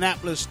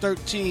 Indianapolis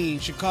 13,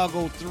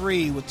 Chicago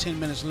 3 with 10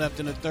 minutes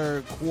left in the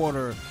third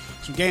quarter.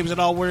 Some games that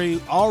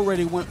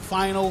already went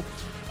final.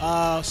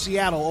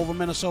 Seattle over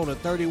Minnesota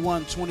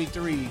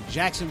 31-23.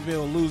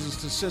 Jacksonville loses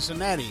to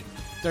Cincinnati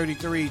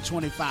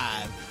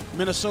 33-25.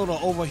 Minnesota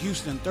over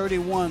Houston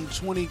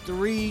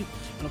 31-23.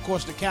 And, of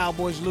course, the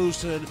Cowboys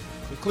lose to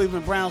the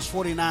Cleveland Browns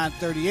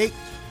 49-38.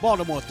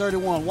 Baltimore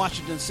 31,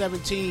 Washington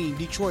 17,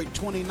 Detroit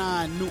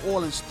 29, New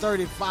Orleans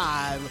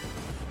 35,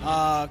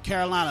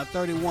 Carolina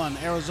 31,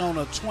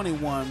 Arizona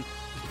 21.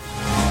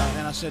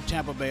 And I said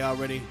Tampa Bay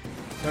already,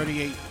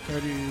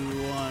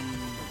 38-31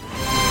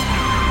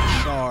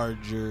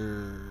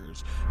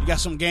 Chargers. You got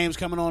some games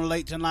coming on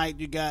late tonight.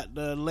 You got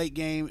the late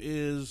game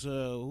is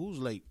who's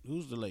late?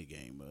 Who's the late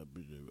game?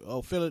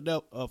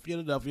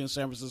 Philadelphia and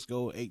San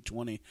Francisco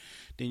 8:20.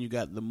 Then you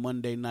got the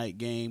Monday night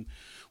game,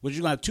 which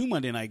you're gonna have 2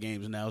 Monday night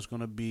games now. It's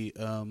gonna be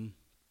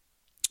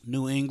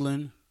New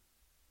England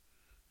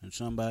and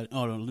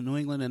New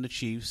England and the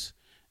Chiefs,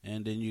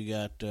 and then you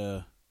got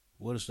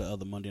what is the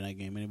other Monday night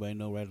game? Anybody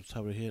know right off the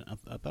top of the head?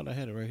 I thought I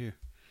had it right here.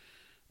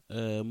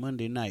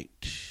 Monday night.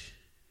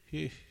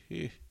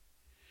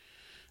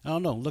 I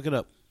don't know. Look it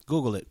up.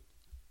 Google it.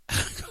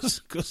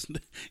 Because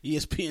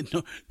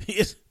ESPN,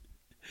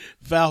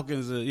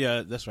 Falcons.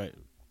 Yeah, that's right.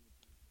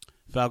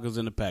 Falcons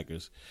and the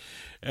Packers.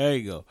 There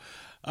you go.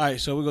 All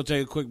right, so we're going to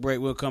take a quick break.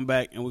 We'll come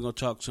back, and we're going to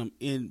talk some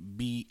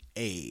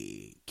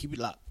NBA. Keep it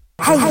locked.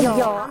 Hey,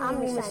 y'all, I'm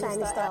Nima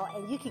Shiny Style,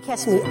 and you can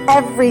catch me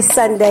every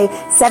Sunday,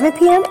 7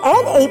 p.m.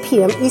 and 8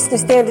 p.m. Eastern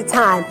Standard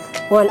Time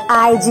on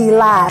IG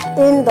Live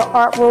in the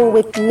Art Room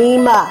with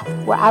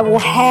Nima, where I will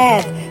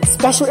have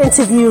special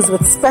interviews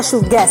with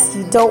special guests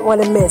you don't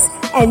want to miss.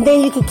 And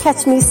then you can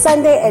catch me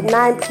Sunday at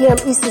 9 p.m.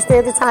 Eastern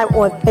Standard Time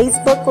on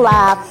Facebook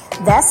Live.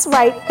 That's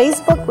right,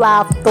 Facebook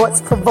Live,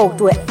 Thoughts Provoked,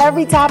 where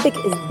every topic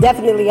is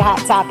definitely a hot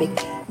topic.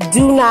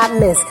 Do not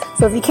miss.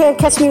 So if you can't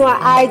catch me on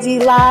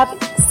IG Live,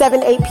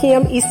 7, 8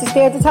 p.m. Eastern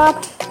Standard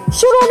Time,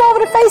 shoot on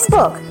over to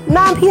Facebook,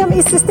 9 p.m.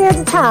 Eastern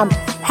Standard Time.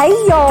 Hey,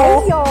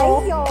 y'all. Hey,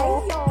 y'all. Hey, y'all.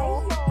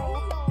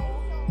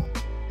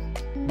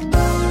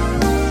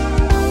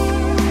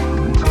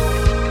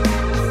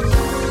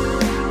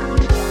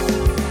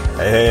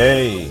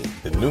 Hey,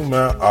 the new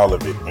Mount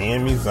Olivet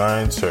AME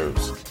Zion Church,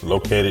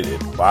 located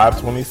at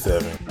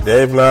 527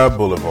 Dave Lyle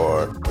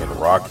Boulevard in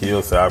Rock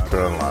Hill, South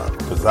Carolina.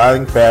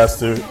 Presiding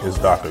pastor is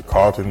Dr.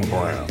 Carlton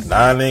Brown.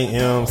 9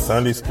 a.m.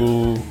 Sunday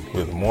school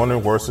with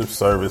morning worship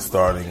service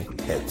starting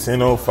at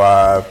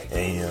 10:05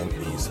 a.m.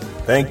 Eastern.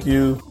 Thank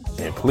you,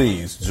 and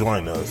please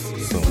join us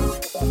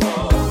soon.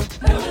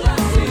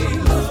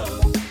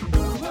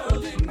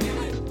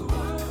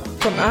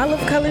 From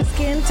olive-colored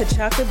skin to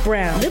chocolate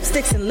brown,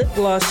 lipsticks and lip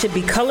gloss should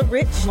be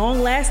color-rich,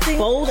 long-lasting,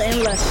 bold,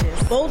 and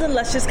luscious. Bold and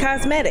Luscious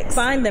Cosmetics.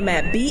 Find them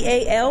at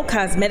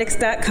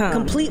BALcosmetics.com.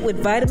 Complete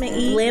with vitamin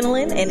E,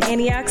 lanolin, and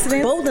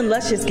antioxidants, Bold and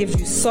Luscious gives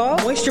you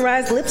soft,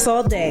 moisturized lips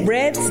all day.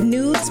 Reds,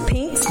 nudes,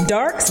 pinks,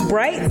 darks,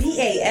 bright.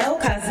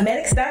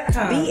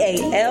 BALcosmetics.com.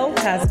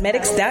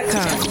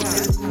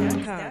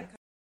 BALcosmetics.com.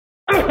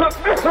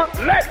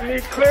 Let me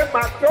clear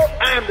my throat.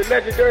 I am the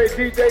legendary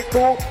DJ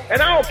Cool,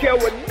 and I don't care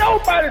what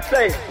nobody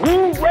say.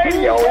 Woo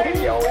Radio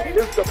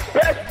is the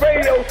best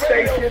radio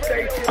station,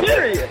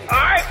 period. All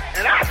right?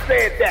 And I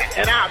said that,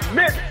 and I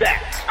meant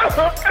that.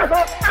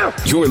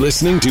 You're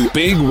listening to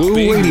Big Woo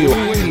Radio.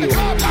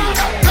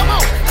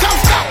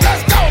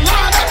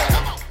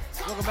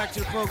 Welcome back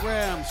to the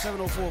program.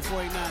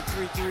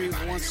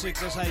 704-489-3316.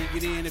 That's how you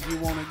get in if you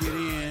want to get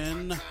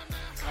in.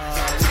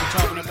 We're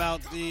talking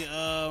about the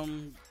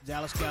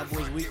Dallas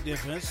Cowboys' weak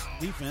defense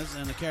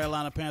and the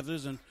Carolina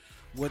Panthers and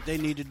what they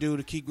need to do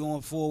to keep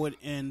going forward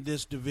in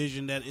this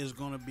division that is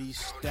going to be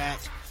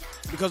stacked.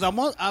 Because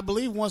I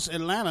believe once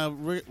Atlanta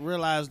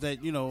realized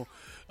that,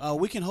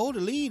 we can hold a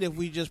lead if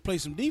we just play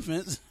some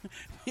defense,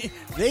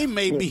 they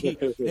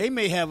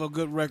may have a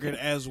good record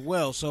as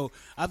well. So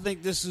I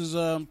think this is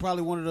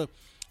probably one of the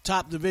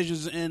top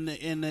divisions in the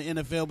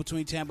NFL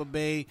between Tampa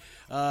Bay,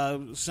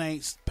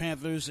 Saints,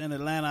 Panthers, and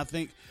Atlanta. I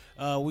think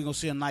we're going to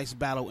see a nice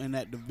battle in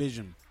that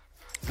division.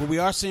 What we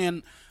are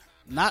seeing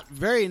not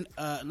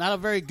a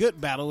very good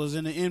battle is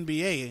in the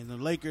NBA. The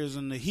Lakers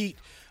and the Heat.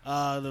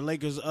 The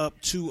Lakers up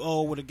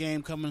 2-0 with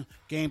game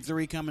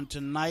 3 coming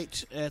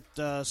tonight at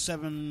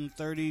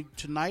 7:30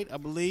 tonight, I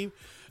believe.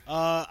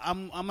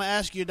 I'm gonna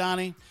ask you,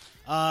 Donnie,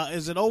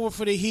 is it over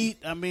for the Heat?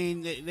 I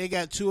mean, they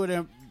got two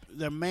of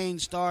their main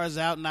stars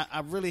out, and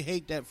I really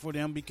hate that for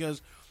them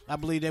because I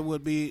believe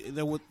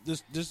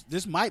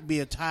this might be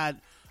a tied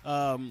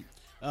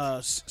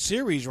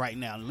series right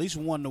now, at least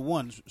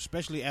 1-1,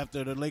 especially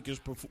after the Lakers'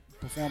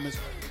 performance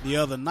the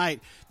other night.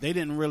 They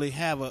didn't really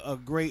have a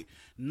great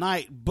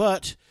night,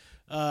 but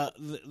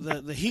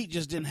the Heat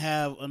just didn't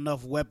have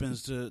enough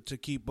weapons to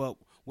keep up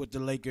with the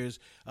Lakers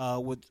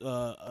with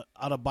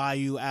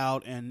Adebayo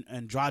out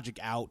and Dragic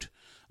out.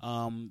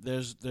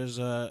 There's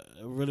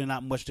really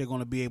not much they're going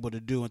to be able to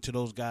do until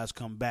those guys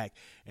come back,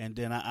 and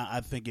then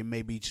I think it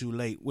may be too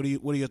late. What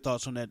are your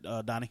thoughts on that,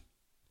 Donnie?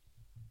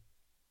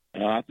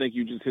 I think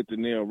you just hit the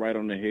nail right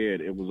on the head.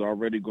 It was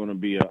already going to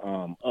be a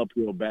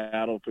uphill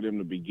battle for them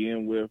to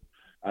begin with.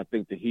 I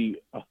think the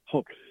Heat.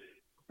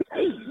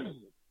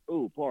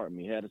 Pardon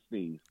me, had a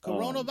sneeze.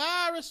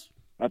 Coronavirus.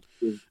 Facts.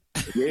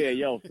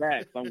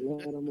 I'm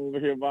glad I'm over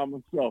here by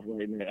myself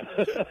right now.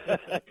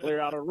 Clear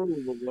out a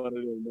room with one of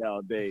them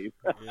nowadays.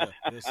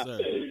 Yes,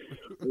 sir.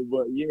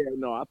 But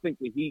I think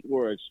the Heat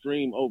were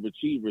extreme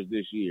overachievers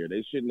this year.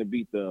 They shouldn't have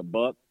beat the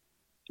Bucks,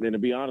 and to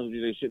be honest with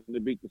you, they shouldn't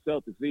have beat the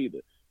Celtics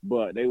either.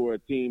 But they were a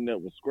team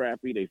that was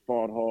scrappy. They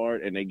fought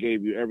hard, and they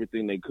gave you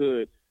everything they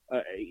could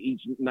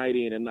each night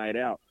in and night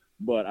out.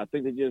 But I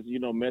think they just,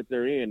 met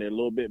their end. They're a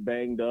little bit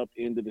banged up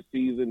into the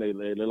season. They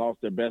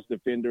lost their best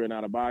defender in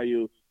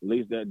Adebayo, at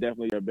least they're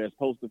definitely their best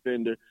post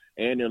defender,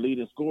 and their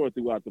leading scorer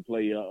throughout the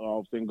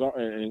playoffs, and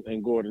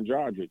Gordon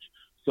Dragic.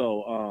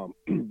 So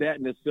that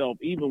in itself,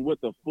 even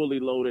with a fully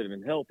loaded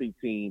and healthy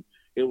team,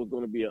 it was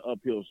going to be an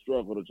uphill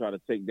struggle to try to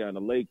take down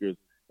the Lakers.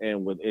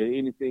 And with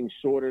anything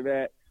short of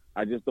that,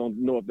 I just don't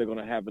know if they're going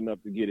to have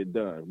enough to get it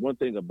done. One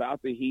thing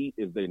about the Heat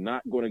is they're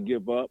not going to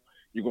give up.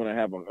 You're going to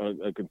have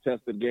a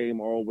contested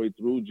game all the way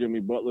through. Jimmy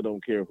Butler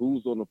don't care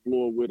who's on the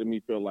floor with him. He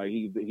feel like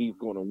he's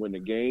going to win the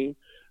game.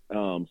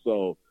 And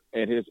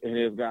his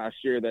guys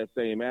share that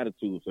same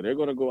attitude. So they're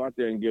going to go out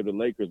there and give the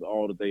Lakers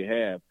all that they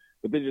have.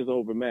 But they're just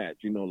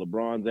overmatched.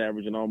 LeBron's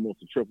averaging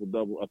almost a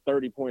triple-double, a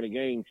 30-point a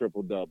game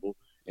triple-double.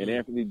 And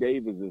Anthony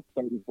Davis is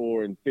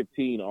 34 and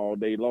 15 all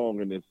day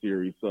long in this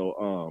series.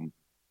 So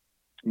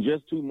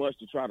just too much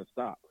to try to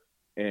stop.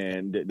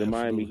 And the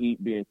Miami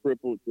Heat being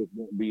crippled just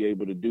won't be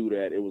able to do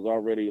that. It was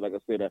already, like I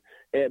said,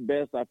 at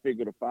best I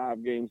figured a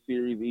 5-game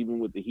series, even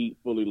with the Heat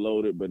fully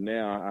loaded. But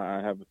now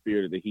I have a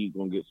fear that the Heat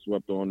going to get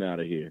swept on out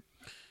of here.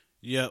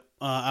 Yep,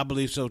 I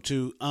believe so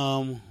too.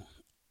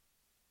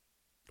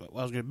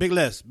 Big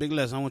Les,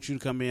 I want you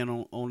to come in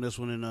on this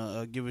one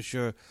and give us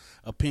your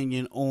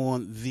opinion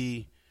on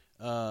the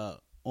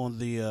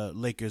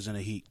Lakers and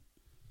the Heat.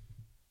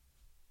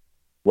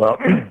 Well,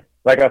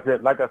 like I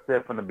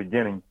said from the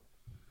beginning,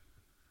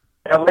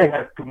 LA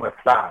has too much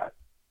size.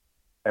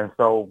 And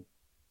so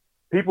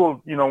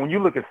people, when you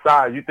look at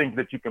size, you think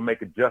that you can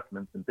make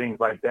adjustments and things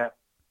like that.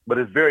 But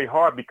it's very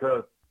hard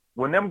because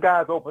when them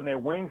guys open their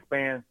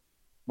wingspan,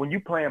 when you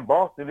play in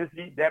Boston,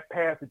 that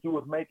pass that you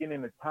was making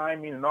and the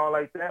timing and all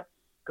like that,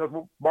 because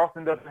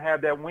Boston doesn't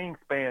have that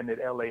wingspan that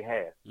LA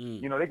has.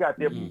 They got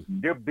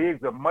their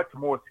bigs are much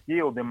more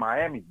skilled than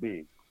Miami's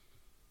bigs.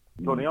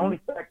 So the only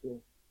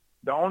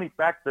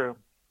factor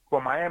for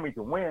Miami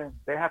to win,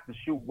 they have to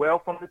shoot well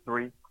from the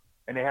three,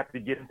 and they have to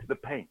get into the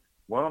paint.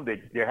 Well,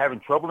 they're having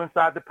trouble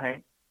inside the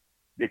paint.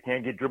 They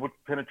can't get dribble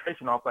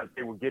penetration off like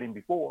they were getting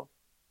before,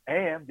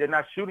 and they're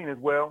not shooting as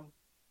well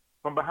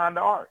from behind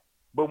the arc.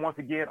 But once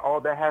again, all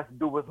that has to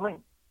do with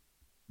length.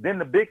 Then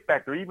the big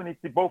factor, even if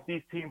both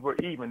these teams were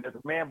even, there's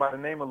a man by the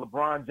name of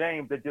LeBron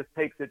James that just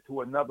takes it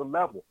to another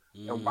level.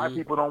 And why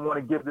people don't want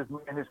to give this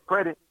man his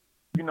credit,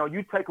 you know,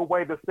 you take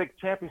away the 6th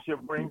championship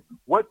ring,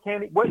 what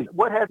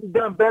has he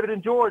done better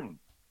than Jordan?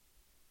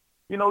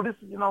 You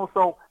know,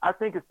 so I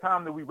think it's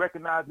time that we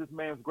recognize this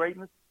man's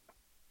greatness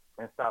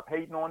and stop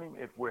hating on him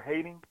if we're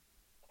hating.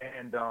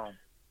 And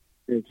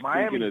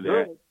Miami's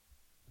good.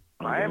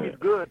 Miami's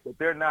good, but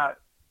they're not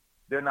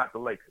the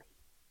Lakers.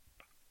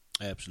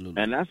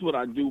 Absolutely. And that's what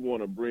I do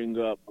want to bring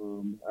up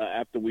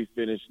after we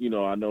finish. You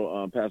know, I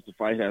know Pastor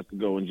Fight has to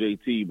go and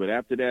JT, but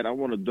after that, I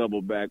want to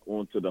double back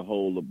onto the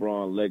whole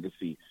LeBron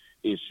legacy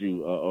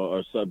issue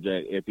or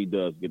subject if he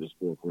does get his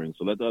 4th ring.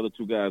 So let the other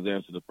two guys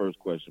answer the first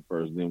question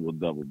first, and then we'll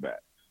double back.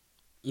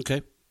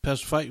 Okay.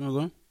 Pastor Fight, you want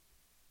to go?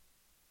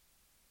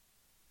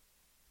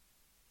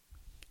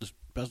 Is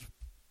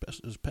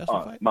Pastor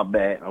Fight? My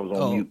bad. I was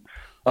on mute.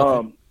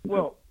 Okay.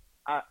 Well,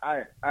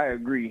 I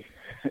agree.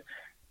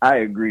 I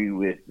agree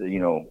with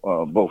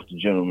both the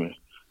gentlemen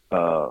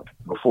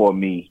before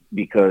me,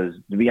 because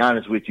to be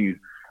honest with you,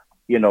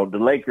 you know, the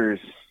Lakers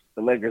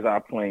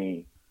are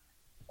playing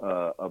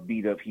a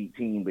beat up Heat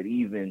team, but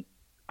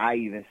I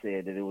even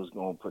said that it was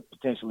going to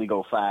potentially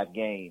go 5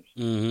 games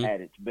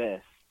at its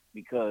best,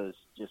 because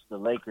just the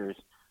Lakers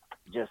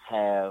just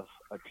have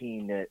a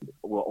team that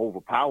will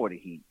overpower the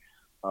Heat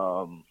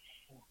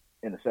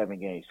in a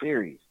 7-game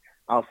series.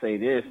 I'll say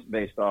this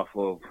based off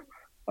of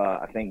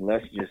I think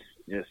Les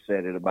just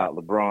said it about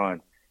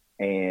LeBron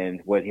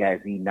and what has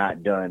he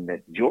not done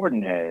that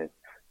Jordan has.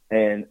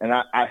 And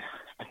I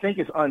think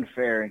it's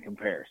unfair in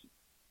comparison.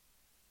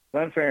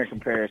 It's unfair in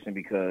comparison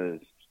because,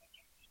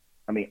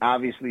 I mean,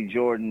 obviously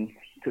Jordan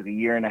took a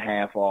year and a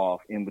half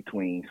off in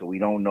between, so we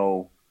don't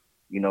know,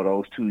 you know,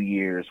 those 2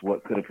 years,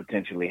 what could have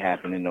potentially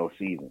happened in those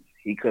seasons.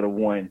 He could have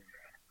won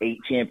 8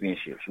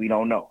 championships. We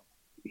don't know.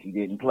 He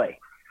didn't play.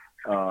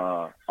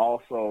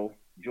 Also,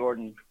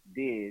 Jordan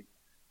did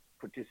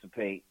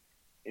participate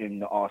in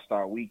the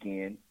All-Star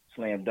Weekend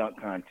slam dunk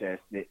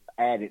contest that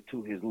added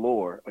to his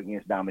lore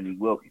against Dominique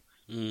Wilkins.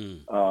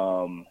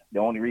 The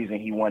only reason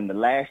he won the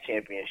last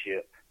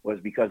championship was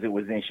because it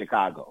was in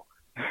Chicago.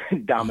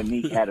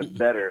 Dominique had a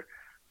better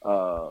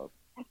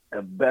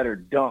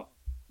dunk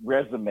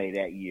resume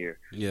that year,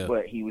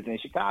 but he was in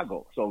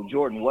Chicago, so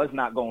Jordan was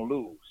not going to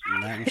lose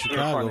in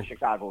front of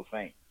Chicago's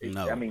fans.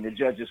 No. I mean, the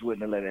judges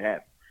wouldn't have let it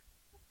happen.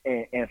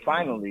 And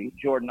finally,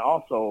 Jordan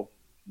also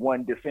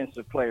won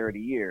Defensive Player of the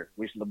Year,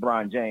 which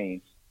LeBron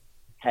James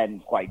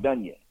hadn't quite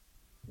done yet.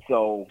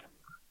 So,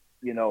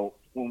 you know,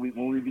 when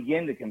we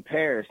begin to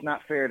compare, it's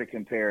not fair to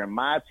compare, in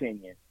my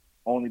opinion,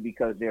 only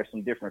because there's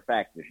some different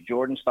factors.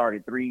 Jordan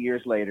started 3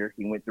 years later.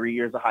 He went 3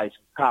 years of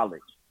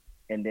college,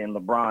 and then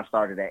LeBron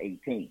started at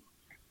 18.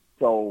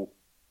 So,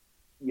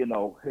 you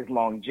know, his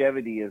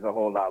longevity is a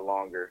whole lot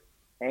longer.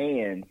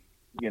 And,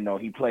 you know,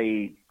 he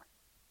played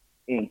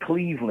in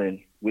Cleveland,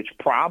 which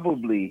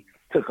probably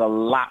took a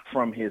lot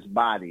from his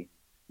body,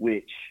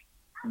 which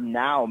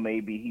now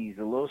maybe he's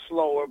a little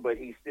slower, but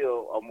he's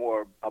still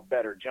a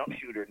better jump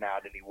shooter now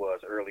than he was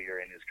earlier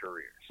in his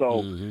career.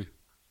 So,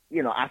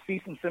 you know, I see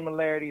some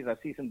similarities. I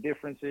see some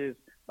differences,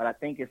 but I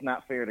think it's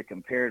not fair to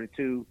compare the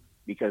two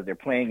because they're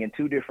playing in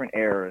 2 different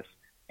eras,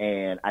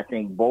 and I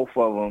think both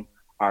of them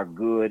are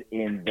good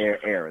in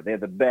their era. They're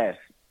the best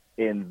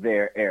in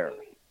their era.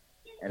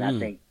 And I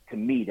think, to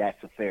me,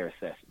 that's a fair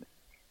assessment.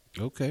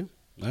 Okay.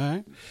 All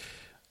right.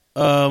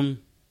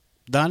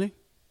 Donnie?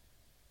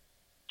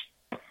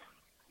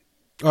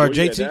 Or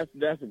JT?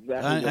 That's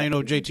exactly I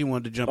know JT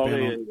wanted to jump in.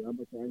 I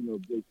know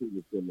JT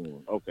was still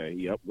on. Okay,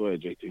 yep. Go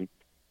ahead, JT.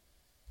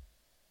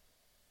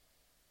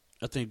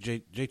 I think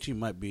JT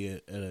might be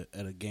at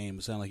a game.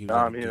 It sounds like he was.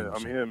 I'm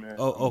here, man.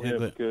 Oh, okay,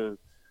 good. Because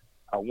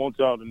I want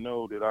y'all to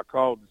know that I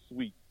called the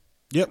sweep.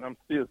 Yep. And I'm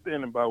still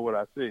standing by what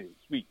I said.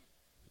 Sweep.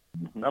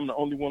 I'm the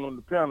only one on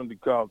the panel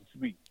that called the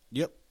sweep.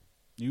 Yep.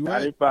 You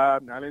right.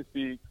 95,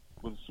 96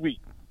 was a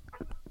sweep.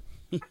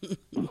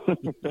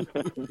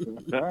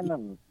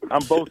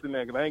 I'm boasting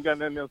that because I ain't got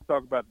nothing else to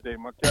talk about today.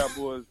 My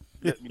Cowboys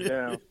let me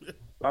down.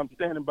 I'm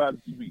standing by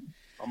the sweep.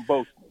 I'm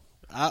boasting.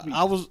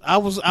 I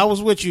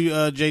was with you,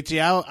 JT.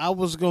 I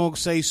was gonna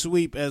say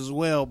sweep as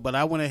well, but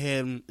I went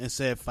ahead and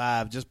said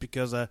 5 just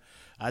because I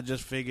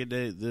just figured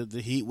that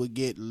the Heat would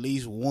get at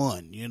least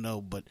 1, you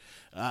know. But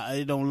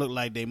it don't look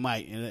like they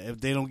might, and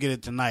if they don't get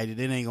it tonight, it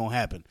ain't gonna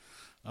happen.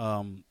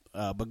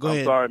 But go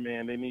ahead. I'm sorry,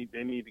 man. They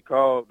need to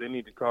call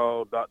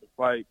Dr.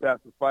 Fight,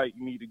 Pastor Fight.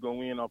 You need to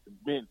go in off the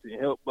bench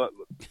and help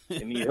Butler.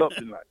 They need help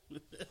tonight.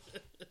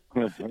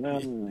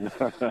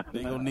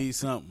 They gonna need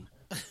something.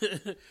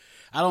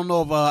 I don't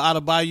know if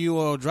Adebayo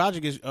or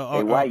Dragic is.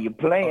 Hey, while you're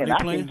playing, I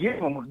can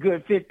give them a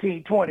good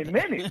 15, 20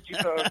 minutes.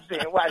 You know what I'm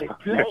saying? While they're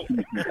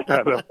playing.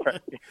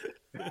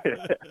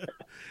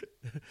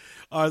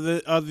 Are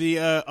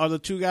the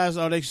 2 guys?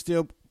 Are they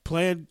still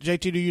playing?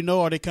 JT, do you know?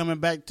 Are they coming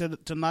back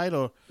tonight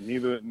or?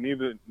 Neither.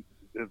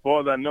 As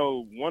far as I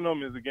know, one of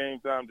them is a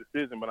game time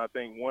decision, but I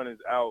think one is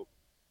out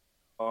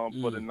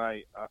for the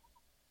night.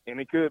 and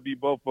it could be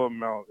both of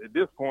them out. At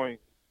this point,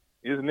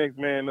 it's next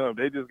man up.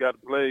 They just got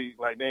to play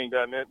like they ain't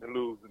got nothing to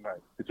lose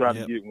tonight to try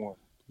to get one.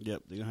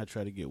 Yep, they're going to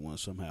try to get one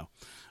somehow.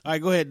 All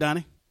right, go ahead,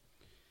 Donnie.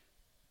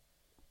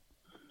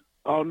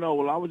 Oh, no,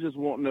 well, I was just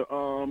wanting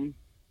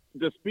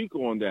to speak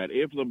on that.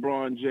 If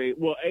LeBron James,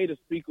 to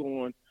speak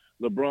on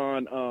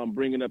LeBron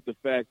bringing up the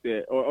fact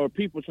that, or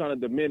people trying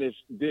to diminish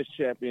this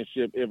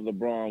championship if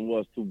LeBron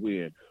was to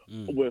win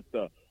with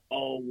the,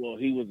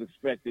 he was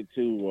expected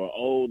to,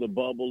 or, the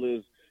bubble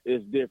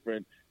is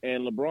different.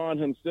 And LeBron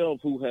himself,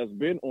 who has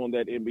been on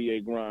that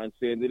NBA grind,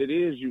 said that it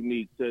is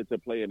unique to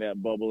play in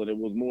that bubble, and it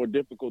was more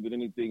difficult than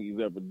anything he's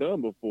ever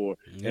done before.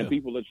 Yeah. And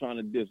people are trying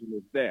to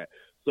dismiss that.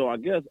 So I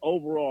guess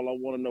overall, I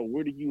want to know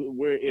where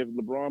if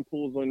LeBron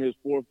pulls on his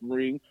fourth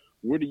ring,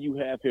 where do you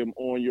have him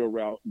on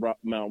your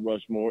Mount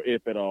Rushmore,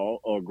 if at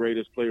all, or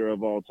greatest player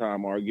of all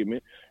time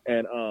argument?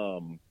 And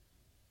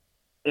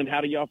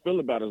how do y'all feel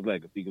about his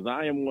legacy? Because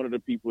I am one of the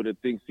people that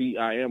thinks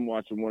I am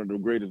watching one of the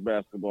greatest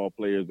basketball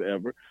players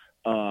ever.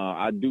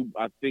 I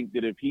think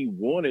that if he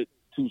wanted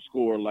to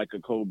score like a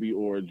Kobe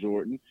or a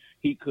Jordan,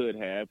 he could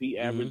have. He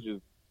averages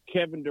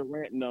Kevin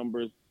Durant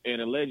numbers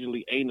and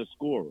allegedly ain't a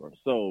scorer.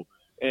 So,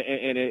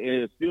 and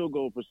his field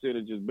goal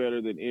percentage is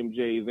better than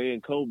MJ's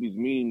and Kobe's,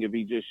 meaning if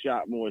he just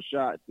shot more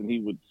shots, then he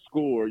would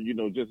score,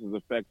 just as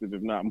effective,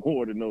 if not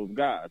more, than those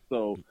guys.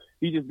 So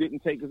he just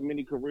didn't take as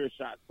many career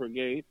shots per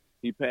game.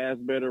 He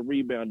passed better,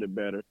 rebounded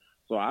better.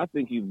 So I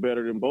think he's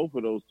better than both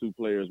of those two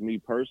players, me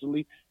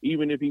personally.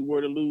 Even if he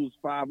were to lose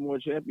 5 more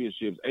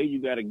championships,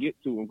 you got to get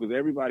to him, because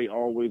everybody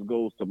always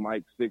goes to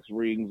Mike's 6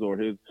 rings or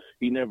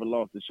he never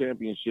lost a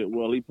championship.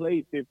 Well, he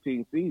played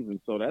 15 seasons,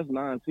 so that's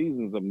 9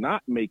 seasons of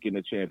not making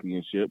a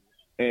championship.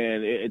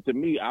 And to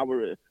me,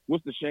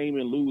 what's the shame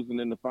in losing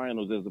in the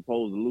finals as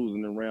opposed to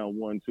losing in round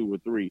 1, 2, or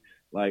 3?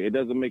 Like, it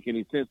doesn't make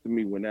any sense to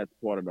me when that's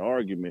part of the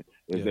argument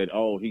is that,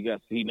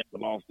 he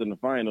never lost in the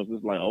finals.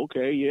 It's like,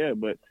 okay, yeah,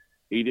 but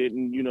he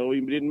didn't, he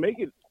didn't make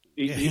it.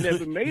 He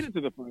never made it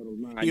to the finals.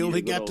 He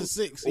only got to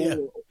 6.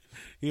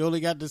 He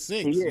only got to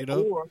 6.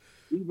 Or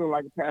even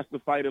like Pastor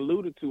Fight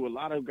alluded to, a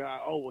lot of guys.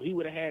 He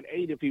would have had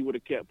 8 if he would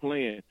have kept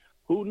playing.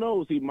 Who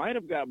knows? He might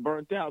have got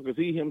burnt out, because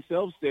he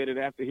himself said it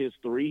after his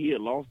 3. He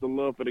had lost the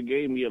love for the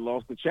game. He had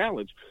lost the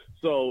challenge.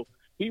 So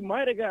he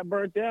might have got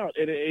burnt out,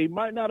 and he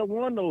might not have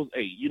won those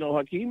 8.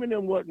 Hakeem and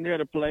them wasn't there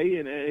to play,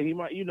 and he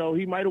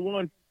might have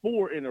won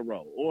 4 in a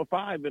row or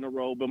 5 in a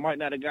row, but might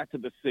not have got to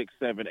the 6,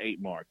 7,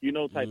 8 mark,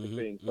 type of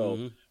thing.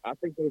 So I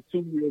think those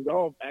 2 years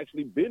off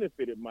actually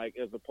benefited Mike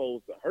as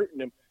opposed to hurting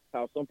him,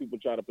 how some people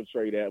try to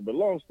portray that. But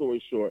long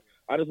story short,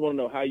 I just want to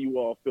know how you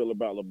all feel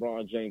about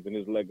LeBron James and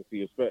his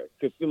legacy,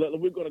 because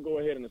we're going to go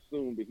ahead and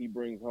assume that he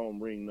brings home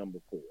ring number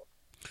 4.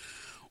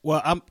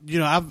 Well,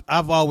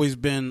 I've always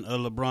been a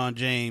LeBron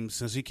James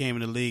since he came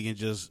in the league, and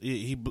just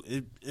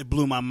it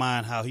blew my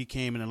mind how he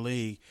came in the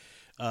league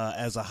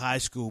as a high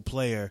school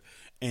player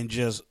and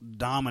just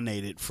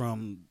dominated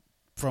from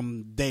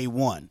day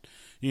one.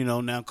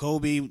 Now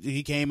Kobe,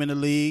 he came in the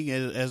league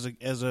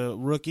as a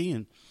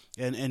rookie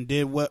and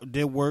did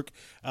work,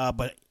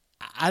 but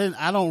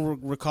I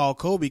don't recall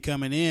Kobe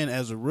coming in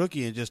as a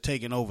rookie and just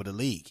taking over the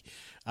league.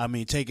 I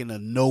mean, taking a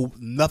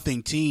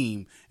nothing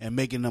team and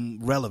making them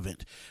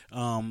relevant.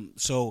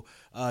 So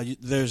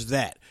there's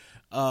that.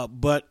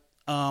 But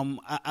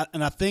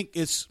I think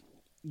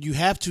you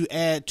have to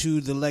add to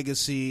the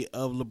legacy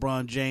of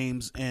LeBron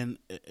James and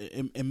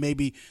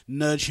maybe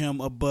nudge him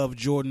above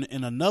Jordan.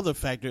 And another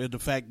factor is the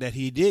fact that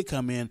he did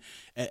come in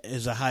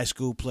as a high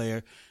school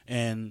player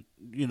and,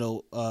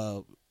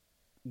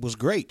 was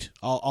great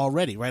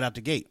already right out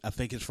the gate. I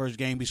think his first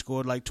game he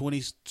scored like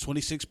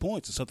 26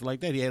 points or something like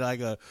that. He had like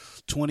a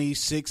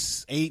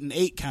 26, 8 and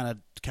 8 kind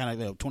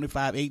of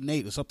 25, 8 and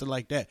 8 or something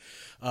like that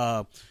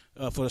for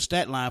the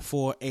stat line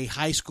for a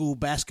high school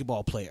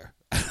basketball player.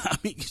 I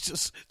mean,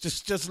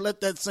 just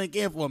let that sink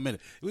in for a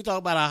minute. We talk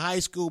about a high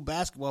school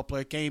basketball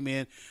player came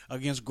in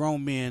against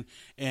grown men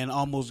and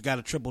almost got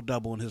a triple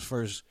double in his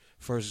first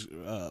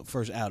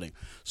outing.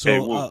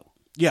 So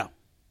yeah.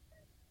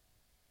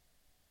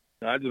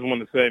 I just want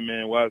to say,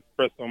 man, while it's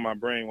pressed on my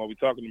brain while we're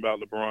talking about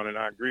LeBron, and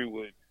I agree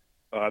with,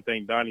 I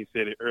think Donnie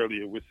said it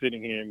earlier, we're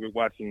sitting here and we're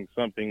watching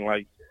something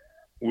like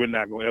we're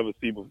not going to ever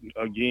see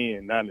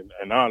again, not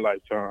in our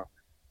lifetime.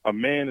 A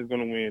man is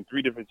going to win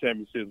 3 different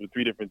championships with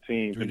 3 different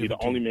teams and be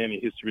the only man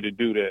in history to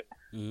do that.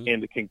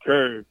 And to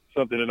concur,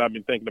 something that I've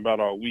been thinking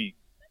about all week,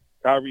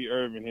 Kyrie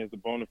Irving has a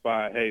bona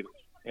fide hater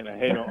and a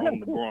hater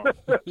on LeBron.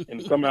 And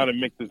to come out and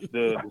make the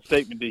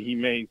statement that he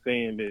made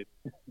saying that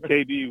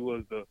KD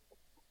was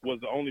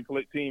the only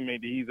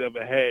teammate that he's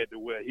ever had to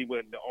where he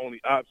wasn't the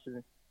only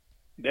option,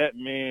 that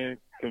man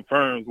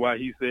confirms why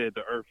he said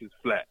the earth is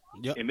flat.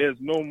 Yep. And there's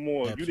no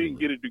more. Absolutely. You didn't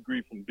get a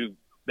degree from Duke.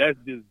 That's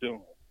just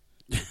dumb.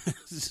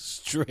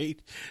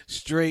 straight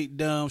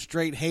dumb,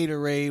 straight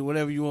haterade,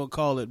 whatever you want to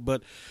call it.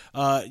 But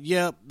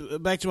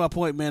back to my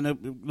point, man.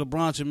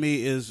 LeBron to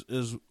me is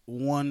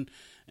one.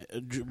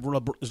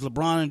 Is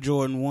LeBron and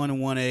Jordan 1 and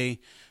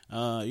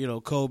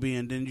 1A, Kobe,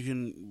 and then you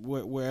can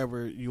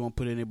wherever you want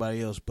to put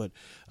anybody else. But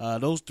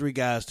those 3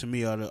 guys to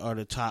me are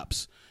the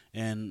tops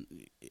and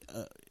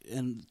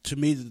to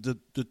me,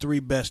 the three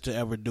best to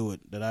ever do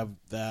it that I've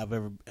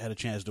ever had a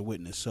chance to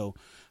witness. So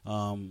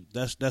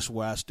that's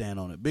where I stand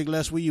on it. Big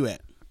Les, where you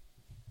at?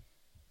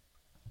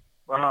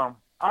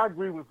 I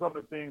agree with some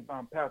of the things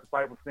Pastor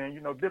Fife was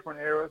saying. Different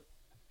eras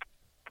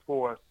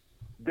for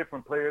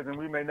different players, and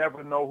we may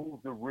never know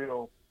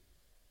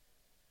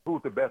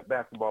who's the best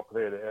basketball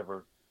player that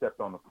ever stepped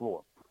on the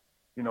floor.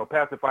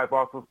 Pastor Fife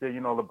also said,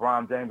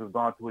 LeBron James has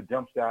gone to a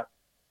jump shot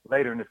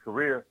later in his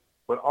career,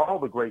 but all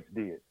the greats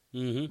did.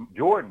 Mm-hmm.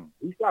 Jordan,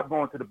 he stopped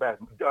going to the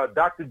basket.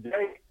 Dr. J,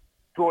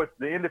 towards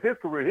the end of his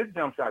career, his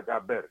jump shot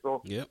got better.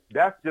 So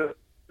That's just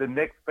the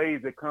next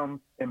phase that comes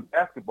in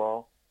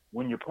basketball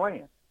when you're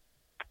playing.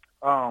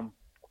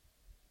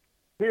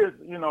 Here's,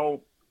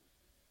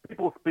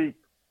 people speak.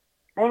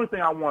 Only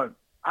thing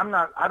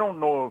I don't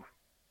know if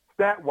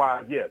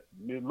stat-wise, yes,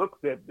 it looks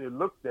at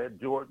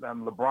Jordan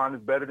and LeBron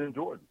is better than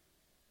Jordan.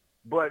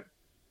 But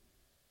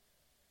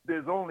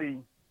there's only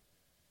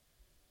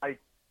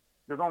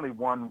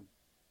one.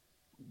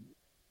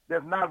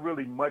 There's not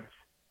really much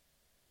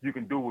you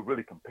can do with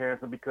really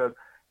comparison, because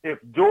if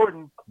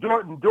Jordan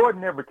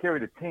never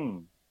carried a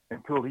team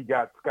until he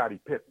got Scottie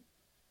Pippen.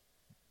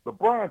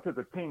 LeBron took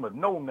a team of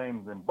no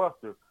names and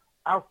busters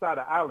outside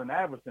of Allen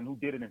Iverson, who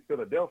did it in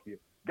Philadelphia.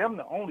 Them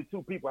the only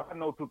two people I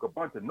know took a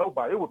bunch of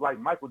nobody. It was like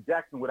Michael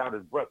Jackson without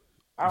his brother.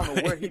 I don't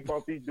know where he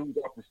brought these dudes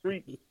off the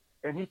street,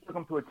 and he took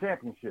them to a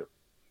championship.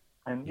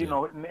 And,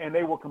 and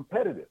they were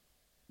competitive.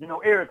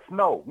 Eric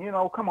Snow,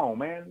 come on,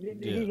 man.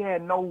 He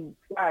had no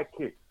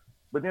sidekick.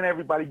 But then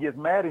everybody gets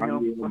mad at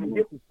him when he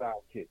gets his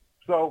sidekick.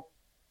 So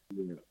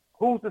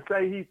who's to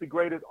say he's the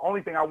greatest?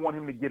 Only thing I want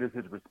him to get is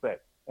his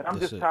respect. And I'm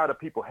just tired of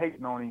people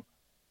hating on him.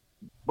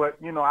 But,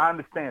 I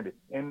understand it.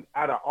 And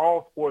out of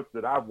all sports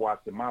that I've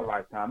watched in my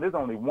lifetime, there's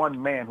only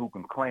one man who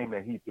can claim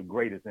that he's the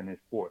greatest in his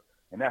sport,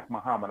 and that's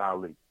Muhammad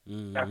Ali.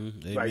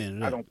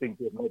 Mm-hmm. I don't think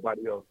there's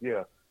nobody else.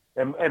 Yeah.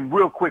 And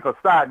real quick, a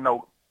side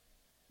note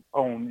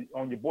on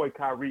your boy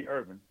Kyrie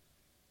Irving.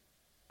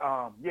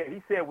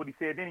 He said what he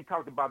said. Then he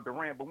talked about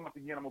Durant. But once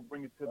again, I'm going to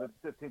bring it to the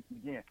attention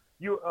again.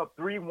 You're up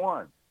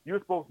 3-1. You're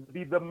supposed to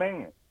be the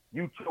man.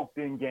 You choked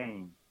in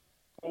game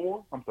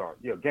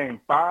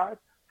 5,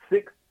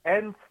 6,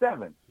 and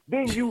 7.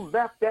 Then you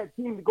left that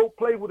team to go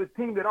play with a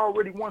team that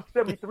already won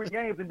 73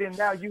 games, and then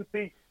now you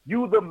think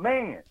you the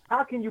man.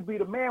 How can you be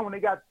the man when they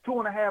got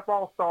 2.5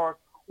 All-Stars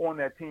on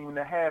that team and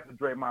a half of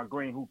Draymond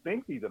Green, who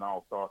thinks he's an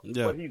All-Star,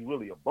 but he's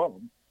really above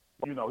him?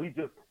 He's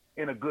just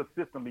in a good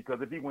system,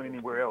 because if he went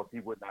anywhere else, he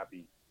would not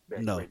be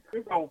that great.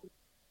 So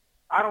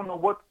I don't know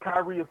what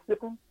Kyrie is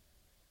sipping,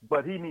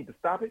 but he needs to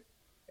stop it.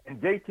 And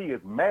JT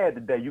is mad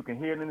today. You can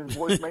hear it in his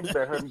voice, man. You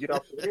better hear him get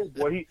off the air,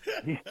 boy.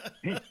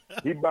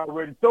 He about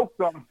ready to choke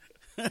something.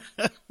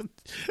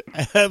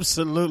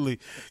 Absolutely.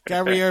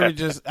 Kyrie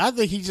Irving I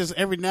think he just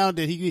every now and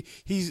then he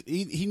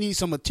needs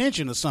some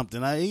attention or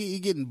something. He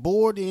getting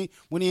bored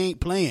when he ain't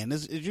playing.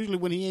 It's usually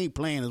when he ain't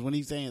playing is when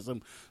he's saying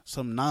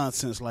some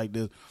nonsense like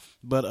this.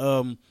 But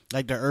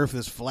like the earth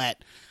is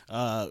flat.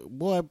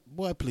 Boy,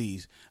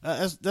 please.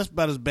 That's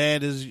about as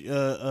bad as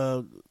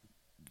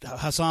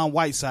Hassan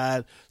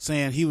Whiteside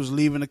saying he was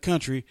leaving the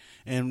country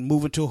and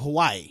moving to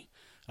Hawaii.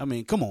 I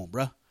mean, come on,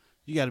 bro.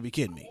 You got to be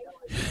kidding me.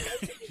 You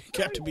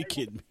got to be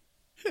kidding me.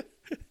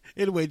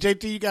 Anyway,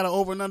 JT, you got an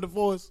over and under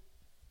for us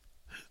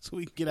so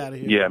we can get out of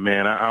here. Yeah,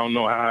 man. I don't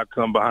know how I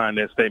come behind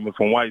that statement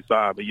from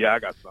Whiteside, but yeah, I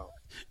got some.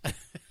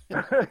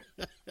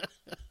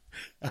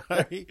 All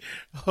right.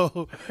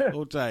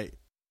 Hold tight.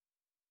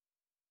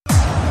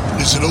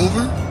 Is it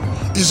over?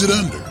 Is it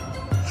under?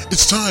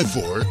 It's time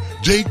for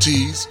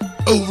JT's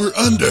Over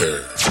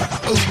Under.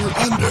 Over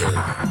Under.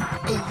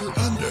 Over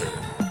Under.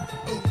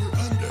 Over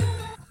Under.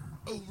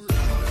 Over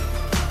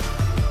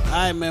Under. All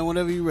right, man,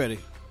 whenever you're ready.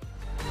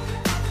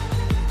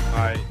 All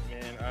right,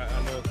 man.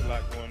 I know it's a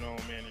lot going on,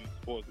 man, in the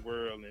sports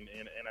world, and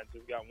I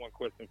just got one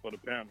question for the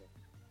panel.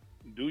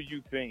 Do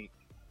you think,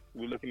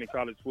 we're looking at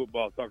college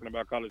football, talking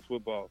about college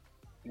football,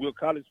 will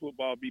college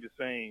football be the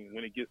same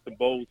when it gets to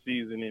bowl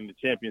season and the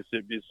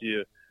championship this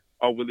year,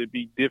 or will it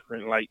be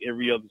different like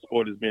every other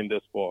sport has been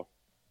thus far?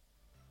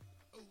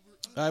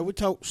 All right,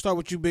 we'll start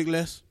with you, Big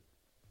Les.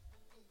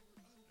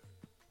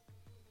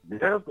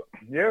 Yeah,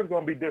 it's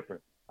going to be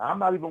different. I'm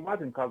not even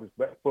watching college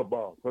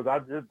football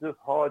because it's just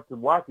hard to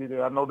watch it.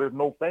 I know there's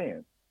no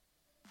fans.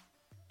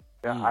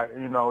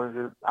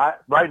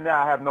 Right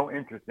now I have no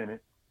interest in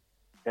it.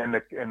 And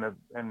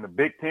the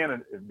Big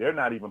Ten, they're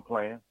not even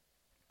playing.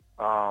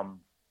 So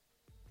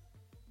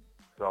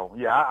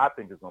yeah, I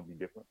think it's going to be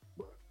different.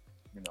 But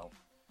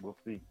we'll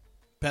see.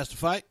 Pastor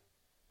Fight.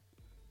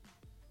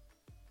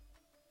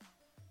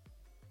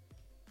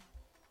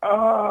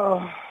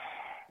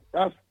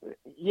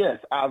 Yes,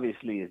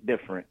 obviously it's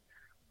different.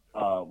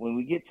 When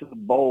we get to the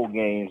bowl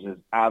games, it's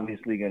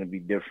obviously going to be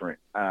different.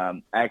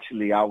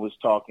 Actually, I was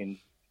talking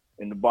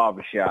in the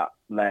barbershop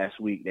last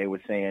week. They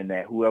were saying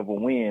that whoever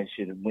wins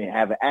should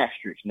have an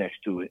asterisk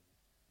next to it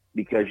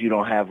because you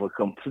don't have a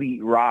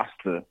complete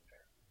roster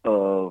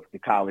of the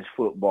college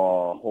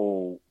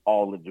football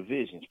all the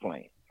divisions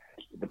playing.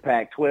 the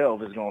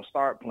Pac-12 is going to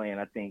start playing,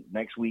 I think,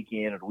 next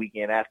weekend or the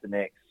weekend after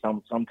next.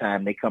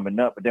 Sometime they coming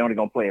up, but they're only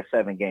going to play a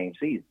 7-game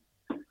season.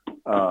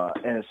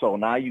 And so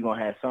now you're going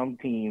to have some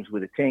teams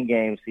with a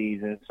 10-game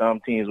season,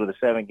 some teams with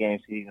a 7-game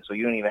season. So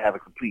you don't even have a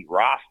complete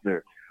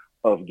roster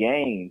of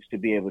games to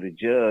be able to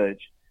judge.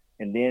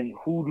 And then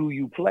who do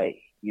you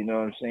play? You know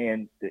what I'm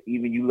saying?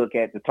 Even you look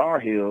at the Tar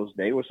Heels,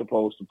 they were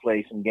supposed to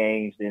play some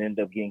games that ended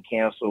up getting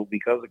canceled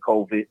because of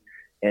COVID.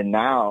 And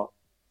now,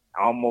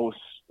 almost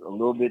a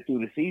little bit through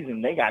the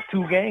season, they got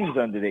 2 games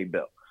under their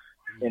belt.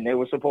 And they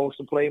were supposed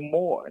to play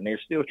more. And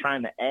they're still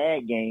trying to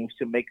add games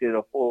to make it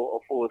a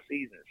full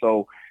season.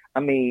 So, I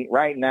mean,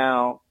 right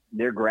now,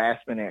 they're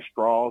grasping at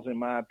straws, in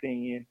my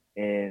opinion.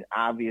 And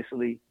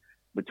obviously,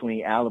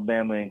 between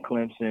Alabama and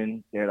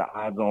Clemson, they're the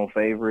odds-on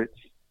favorites.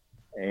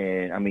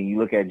 And, I mean, you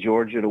look at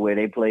Georgia, the way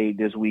they played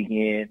this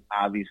weekend,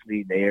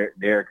 obviously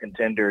they're a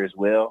contender as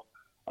well.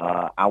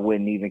 I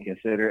wouldn't even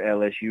consider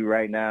LSU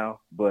right now.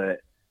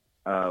 But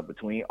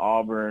between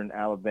Auburn,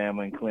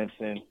 Alabama, and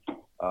Clemson,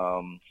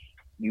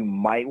 you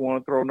might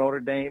want to throw Notre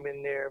Dame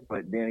in there.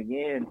 But then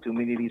again, too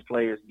many of these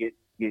players get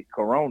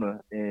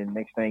corona, and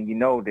next thing you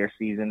know, their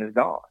season is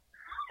gone.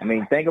 I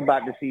mean, think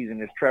about the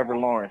season if Trevor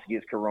Lawrence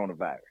gets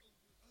coronavirus.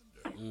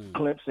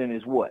 Clemson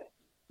is what?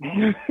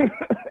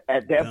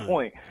 At that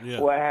point,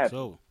 what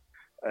happened?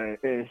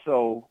 And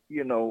so,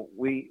 you know,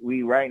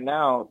 we right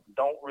now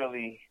don't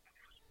really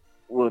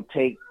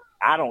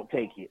I don't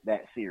take it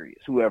that serious,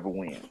 whoever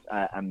wins.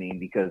 I mean,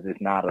 because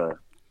it's not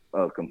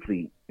a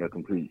complete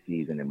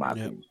season in my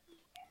opinion.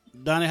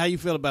 Donnie, how you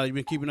feel about it? You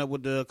been keeping up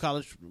with the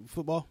college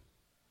football?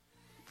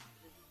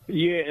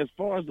 Yeah, as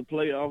far as the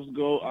playoffs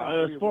go,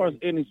 as far as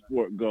any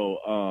sport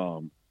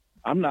go,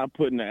 I'm not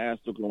putting an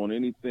asterisk on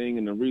anything,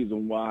 and the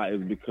reason why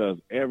is because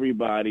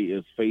everybody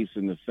is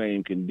facing the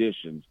same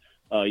conditions.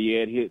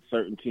 It hit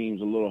certain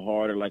teams a little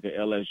harder, like a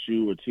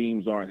LSU, or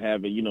teams aren't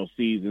having,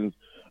 seasons.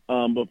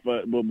 But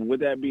with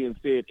that being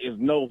said, it's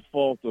no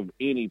fault of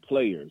any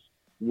players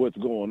what's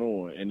going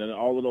on, and then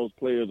all of those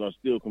players are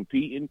still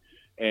competing,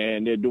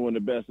 and they're doing the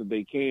best that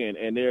they can,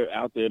 and they're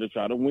out there to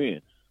try to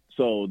win.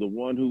 So the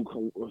one who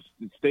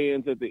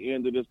stands at the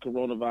end of this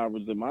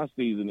coronavirus in my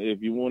season, if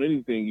you want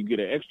anything, you get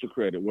an extra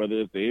credit, whether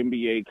it's the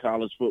NBA,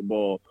 college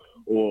football,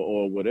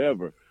 or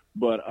whatever.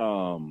 But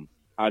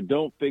I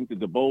don't think that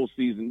the bowl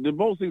season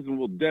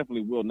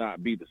will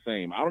not be the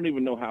same. I don't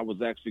even know how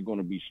it's actually going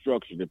to be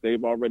structured. If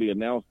they've already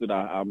announced it,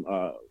 I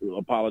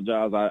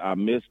apologize. I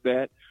missed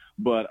that.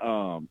 But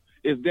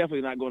it's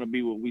definitely not going to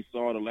be what we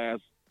saw the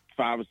last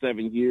 5 or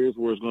 7 years,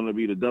 where it's going to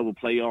be the double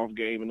playoff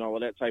game and all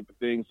of that type of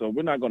thing. So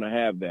we're not going to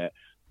have that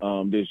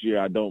this year,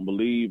 I don't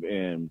believe.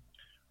 And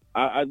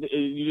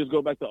you just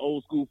go back to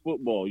old school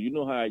football. You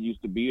know how it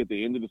used to be at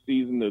the end of the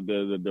season.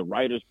 The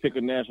writers pick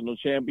a national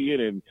champion,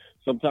 and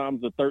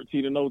sometimes the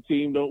 13-0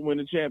 team don't win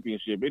the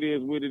championship. It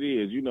is what it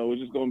is.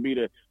 It's just going to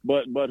be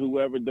but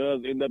whoever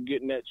does end up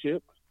getting that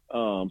chip,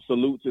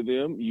 salute to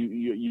them.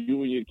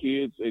 You and your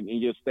kids and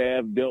your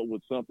staff dealt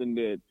with something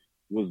that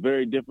was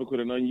very difficult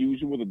and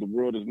unusual that the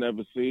world has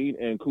never seen,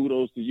 and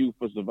kudos to you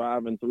for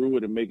surviving through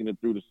it and making it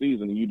through the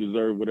season, and you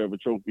deserve whatever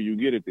trophy you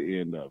get at the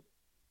end of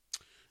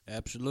it.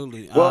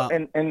 Absolutely. Well,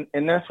 and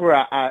that's where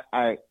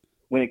I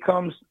when it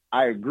comes,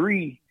 I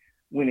agree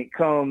when it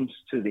comes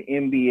to the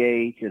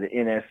NBA, to the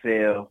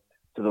NFL,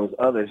 to those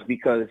others,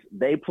 because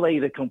they play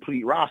the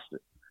complete roster.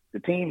 The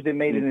teams that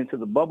made it into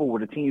the bubble were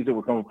the teams that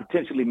were going to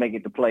potentially make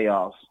it to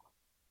playoffs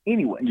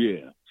anyway.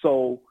 Yeah.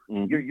 So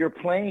you're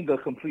playing a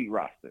complete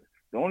roster.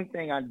 The only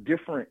thing I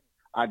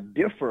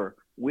differ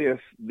with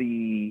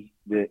the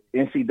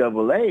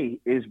NCAA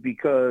is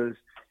because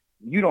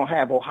you don't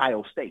have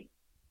Ohio State.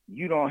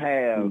 You don't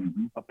have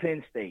a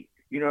Penn State.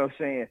 You know what I'm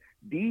saying?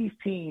 These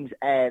teams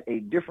add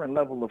a different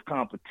level of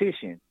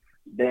competition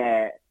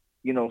that,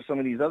 some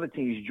of these other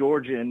teams,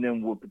 Georgia and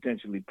them, will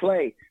potentially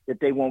play,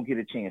 that they won't get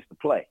a chance to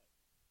play.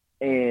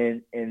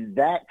 And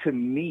that, to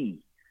me,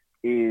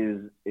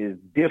 is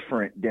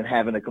different than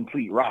having a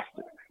complete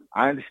roster.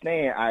 I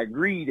understand. I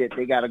agree that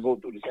they got to go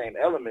through the same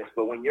elements,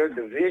 but when your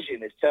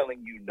division is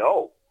telling you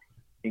no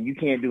and you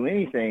can't do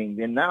anything,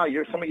 then now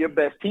some of your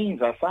best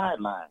teams are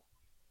sidelined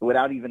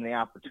without even the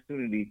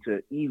opportunity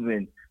to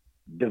even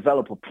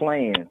develop a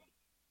plan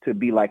to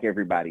be like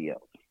everybody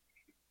else.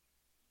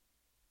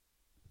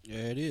 Yeah,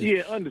 it is.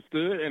 Yeah,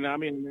 understood. And I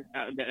mean,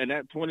 and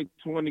that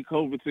 2020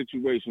 COVID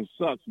situation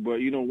sucks. But,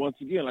 once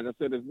again, like I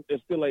said,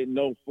 it still ain't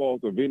no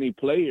fault of any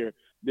player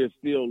that's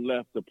still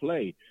left to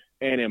play.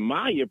 And in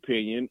my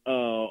opinion,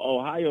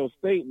 Ohio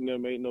State and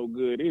them ain't no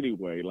good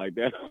anyway. Like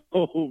that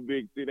whole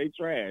big city, they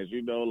trash,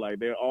 like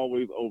they're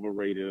always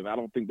overrated. And I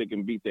don't think they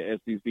can beat the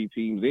SEC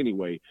teams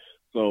anyway.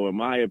 So in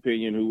my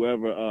opinion,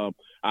 whoever,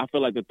 I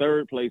feel like the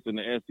third place in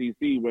the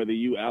SEC, whether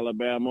you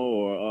Alabama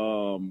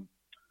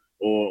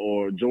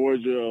or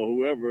Georgia or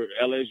whoever,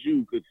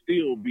 LSU could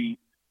still beat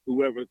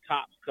whoever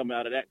tops come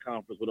out of that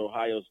conference with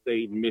Ohio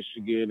State and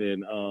Michigan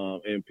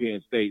and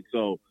Penn State.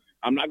 So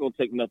I'm not going to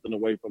take nothing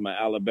away from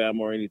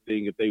Alabama or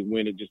anything if they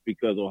win it just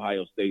because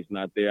Ohio State's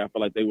not there. I feel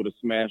like they would have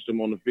smashed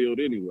them on the field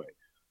anyway.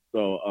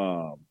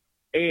 So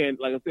And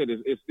like I said,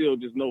 it's still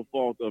just no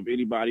fault of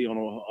anybody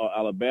on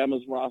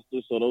Alabama's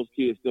roster. So those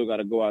kids still got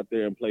to go out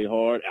there and play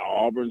hard.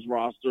 Auburn's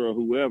roster or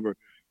whoever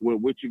with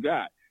what you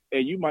got.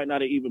 And you might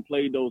not have even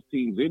played those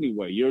teams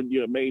anyway.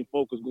 Your main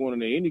focus going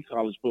into any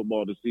college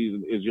football this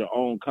season is your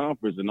own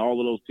conference, and all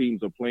of those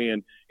teams are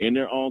playing in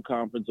their own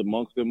conference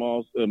amongst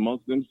themselves, and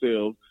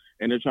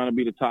they're trying to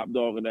be the top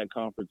dog in that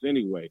conference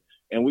anyway.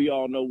 And we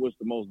all know what's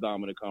the most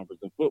dominant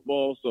conference in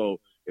football. So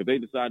if they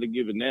decide to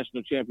give a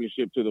national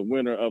championship to the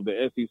winner of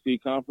the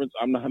SEC conference,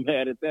 I'm not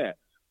mad at that.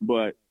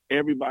 But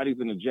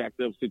everybody's in a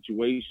jacked up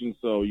situation,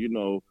 so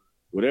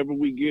whatever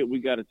we get, we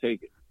got to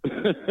take it.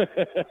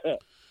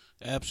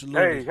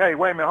 Absolutely. Hey,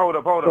 wait a minute, hold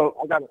up.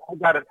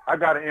 I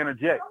gotta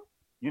interject.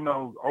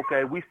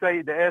 Okay, we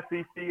say the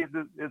SEC is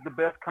the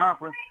best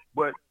conference,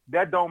 but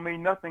that don't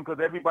mean nothing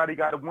because everybody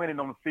got to win it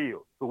on the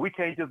field. So we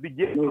can't just be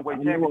giving away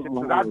championships.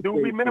 Because I do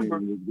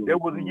remember there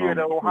was a year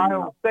that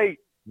Ohio State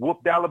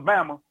whooped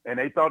Alabama, and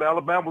they thought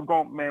Alabama was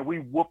going. Man,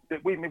 we whooped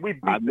it. We beat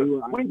I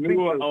knew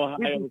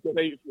Ohio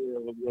State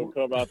was going to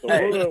come out the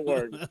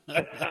woodwork.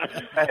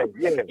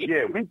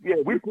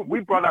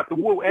 We brought out the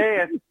wood.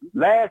 And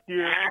last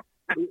year,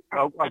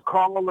 a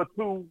call or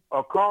two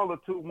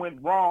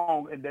went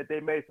wrong, and that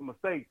they made some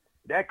mistakes.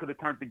 That could have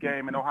turned the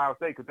game in Ohio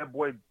State because that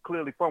boy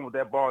clearly fumbled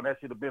that ball, and that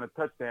should have been a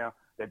touchdown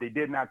that they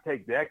did not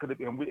take. That could have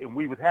been, and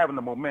we was having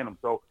the momentum.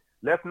 So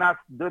we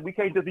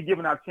can't just be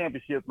giving out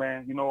championships,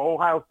 man.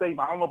 Ohio State,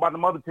 I don't know about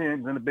them other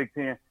teams in the Big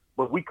Ten,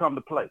 but we come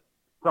to play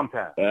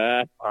sometimes. All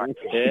right. I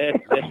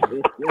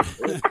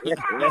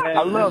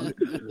love it.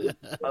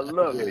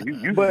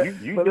 But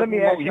let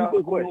me ask you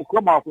a question.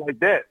 Come off like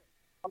that.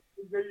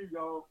 There you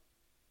go.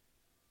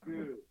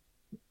 Good.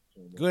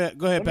 Go ahead,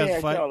 Let Pastor me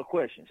ask Fight. y'all a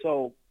question.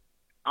 So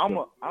I'm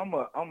a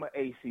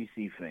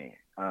ACC fan,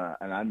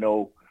 and I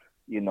know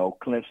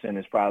Clemson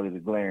is probably the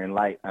glaring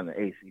light on the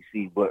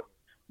ACC, but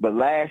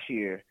last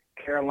year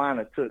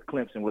Carolina took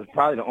Clemson, was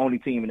probably the only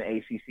team in the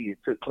ACC that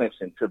took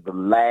Clemson to the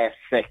last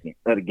second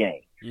of the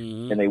game,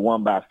 and they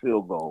won by a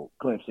field goal.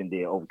 Clemson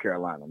did over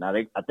Carolina. Now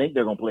I think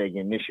they're gonna play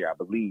again this year, I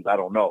believe. I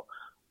don't know,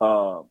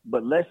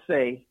 but let's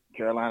say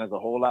Carolina's a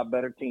whole lot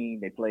better team.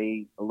 They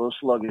played a little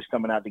sluggish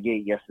coming out the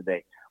gate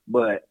yesterday,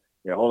 but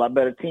they're a whole lot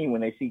better team when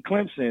they see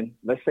Clemson.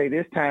 Let's say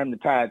this time the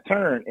tide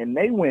turned and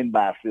they win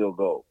by a field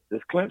goal.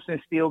 Does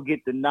Clemson still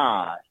get the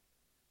nod?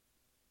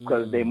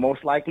 Because they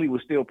most likely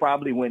will still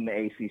probably win the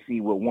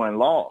ACC with one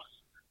loss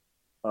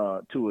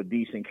to a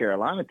decent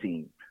Carolina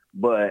team.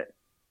 But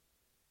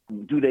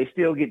do they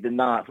still get the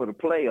nod for the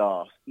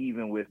playoffs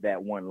even with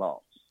that one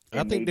loss?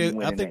 I think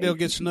they'll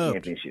get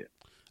snubbed.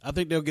 I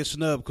think they'll get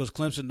snubbed because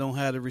Clemson don't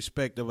have the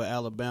respect of an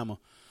Alabama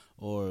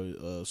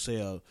or say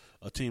a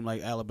team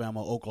like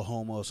Alabama,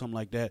 Oklahoma, or something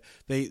like that.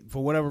 They,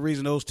 for whatever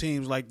reason, those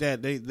teams like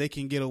that, they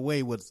can get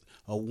away with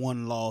a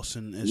one loss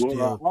and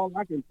still. All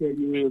I can tell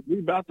you is we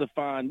about to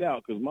find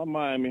out because my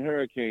Miami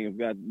Hurricanes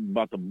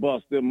about to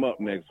bust them up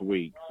next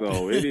week.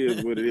 So it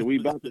is what it is. We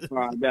about to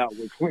find out.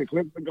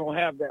 Clemson gonna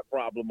have that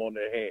problem on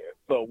their hands.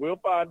 So we'll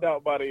find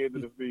out by the end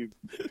of the season.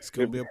 It's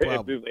gonna be a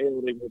problem. If this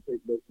error they gonna take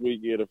next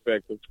week get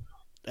effective.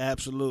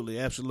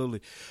 Absolutely. All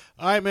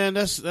right, man.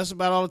 That's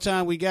about all the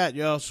time we got,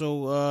 y'all.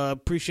 So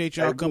appreciate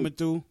y'all coming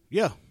through.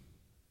 Yeah.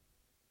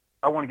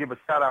 I want to give a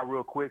shout out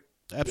real quick.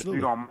 Absolutely. If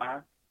you don't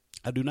mind.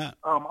 I do not.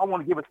 I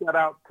want to give a shout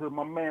out to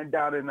my man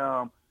down in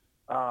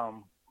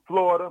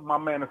Florida. My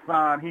man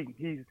Hassan. He's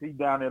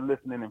down there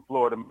listening in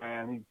Florida,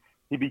 man.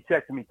 He be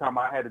texting me talking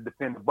about I had to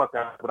defend the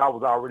Buckeyes, but I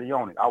was already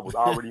on it. He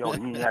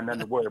ain't had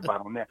nothing to worry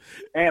about on that.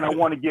 And I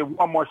want to give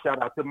one more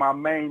shout out to my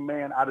main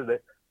man out of the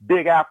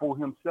Big Apple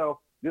himself.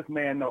 This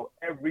man know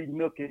every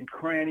nook and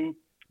cranny,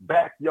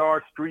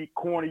 backyard, street,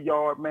 corner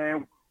yard,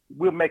 man.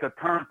 We'll make a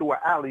turn through an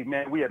alley,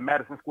 man. We at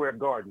Madison Square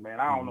Garden,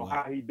 man. I don't know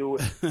how he do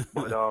it,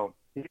 but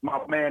he's my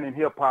man in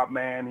hip-hop,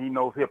 man. He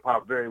knows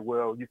hip-hop very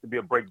well. Used to be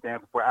a break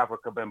dancer for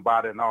Africa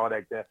Bambaataa and all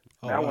that.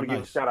 I want to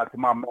give a shout-out to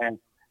my man,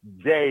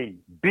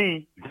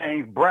 J.B.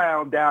 James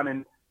Brown, down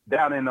in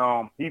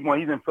he's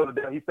in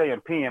Philadelphia. He's staying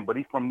Penn, but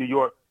he's from New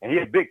York, and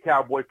he's a big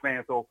Cowboy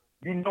fan, so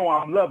you know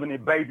I'm loving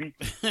it, baby.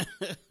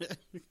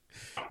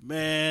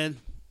 Man,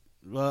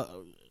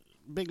 well,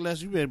 Big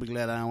Les, you better be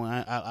glad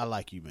I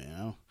like you,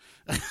 man.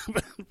 I'm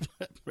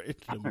ready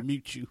to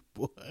mute you,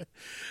 boy.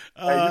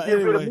 Hey, you get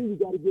rid of me, you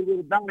got to get rid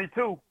of Donnie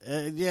too.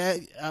 Yeah.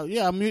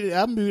 I mute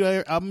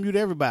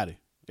everybody.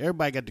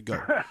 Everybody got to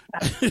go.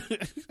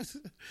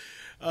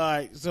 All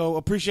right, so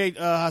appreciate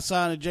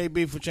Hassan and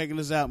JB for checking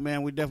us out,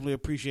 man. We definitely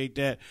appreciate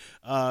that.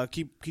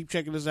 Keep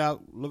checking us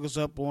out. Look us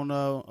up on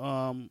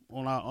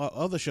our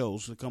other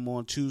shows that come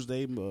on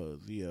Tuesday.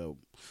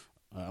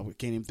 I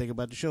can't even think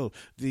about the show.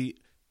 The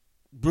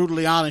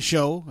Brutally Honest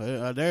Show.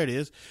 There it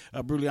is.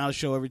 Brutally Honest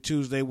Show every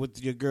Tuesday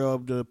with your girl,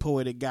 the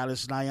poetic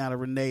goddess, Nyana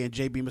Renee, and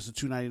JB Mr.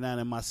 299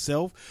 and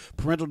myself.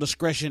 Parental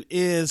discretion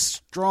is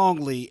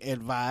strongly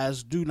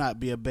advised. Do not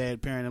be a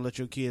bad parent and let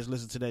your kids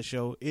listen to that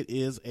show. It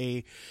is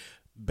a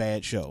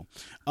bad show.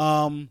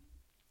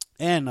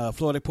 And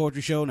Florida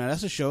Poetry Show. Now,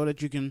 that's a show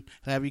that you can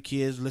have your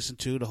kids listen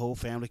to. The whole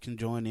family can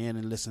join in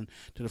and listen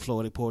to the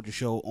Florida Poetry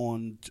Show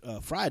on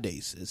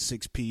Fridays at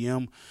 6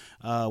 p.m.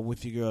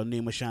 With your girl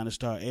Nima Shining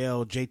Star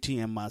L,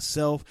 JT, and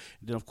myself.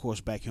 And then, of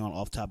course, back here on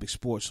Off Topic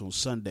Sports on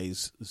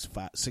Sundays, it's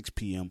 6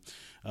 p.m.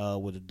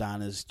 With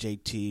Adonis,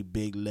 JT,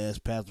 Big Les,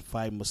 Pastor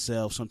Fight,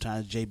 myself.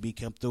 Sometimes JB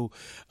come through.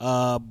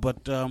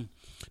 But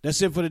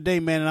that's it for today,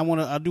 man.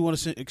 And I do want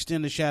to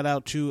extend a shout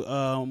out to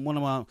one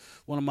of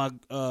my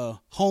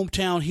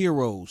hometown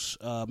heroes,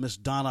 Miss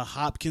Donna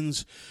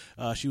Hopkins.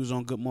 She was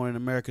on Good Morning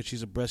America.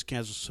 She's a breast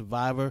cancer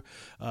survivor.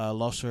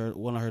 Lost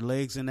one of her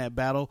legs in that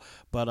battle,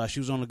 but she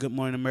was on the Good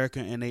Morning America,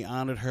 and they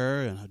honored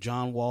her. And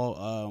John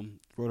Wall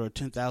wrote her a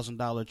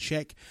 $10,000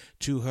 check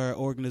to her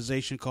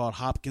organization called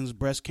Hopkins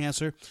Breast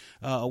Cancer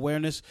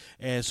Awareness.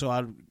 And so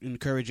I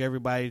encourage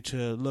everybody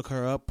to look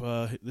her up.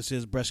 This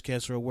is Breast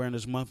Cancer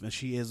Awareness Month, and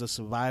she is a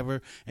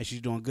survivor, and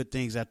she's doing good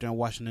things out there in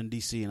Washington,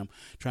 D.C., and I'm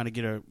trying to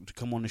get her to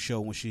come on the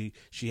show when she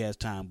has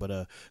time.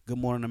 But Good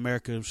Morning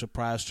America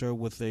surprised her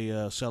with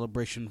a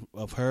celebration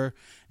of her,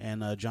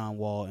 and John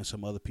Wall and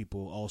some other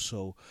people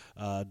also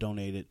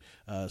donated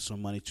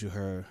some money to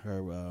her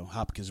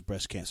Hopkins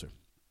breast cancer.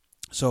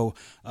 So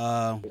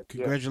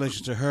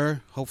congratulations to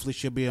her. Hopefully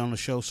she'll be on the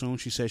show soon.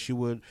 She said she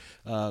would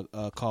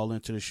call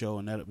into the show,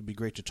 and that would be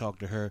great to talk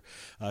to her.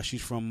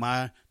 She's from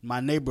my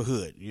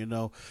neighborhood. You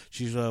know,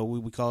 she's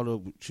we called her.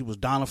 She was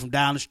Donna from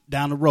down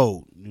the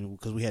road, you know,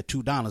 because we had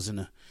two Donnas in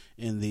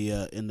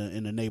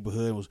the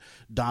neighborhood. It was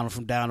Donna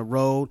from down the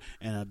road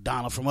and a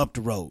Donna from up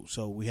the road.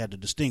 So we had to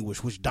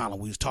distinguish which Donna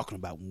we was talking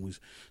about when we was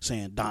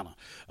saying Donna.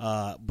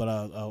 But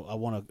I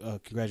want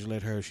to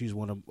congratulate her. She's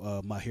one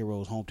of my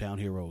heroes, hometown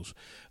heroes.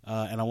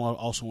 And I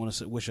also want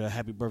to wish a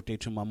happy birthday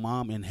to my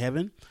mom in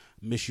heaven.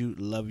 Miss you,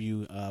 love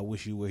you,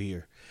 wish you were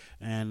here.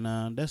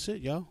 And that's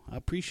it, y'all. I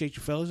appreciate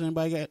you, fellas.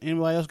 Anybody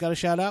else got a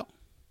shout out?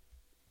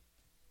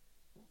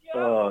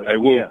 Hey,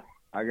 Will. Yeah,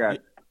 I got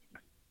it.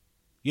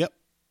 Yep.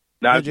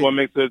 Now, I just want to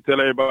make sure to tell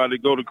everybody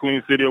to go to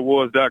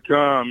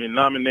QueenCityAwards.com and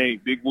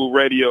nominate Big Woo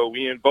Radio.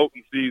 We in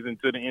voting season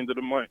to the end of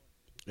the month.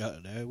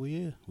 There we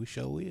is. We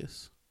sure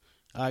is.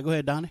 All right, go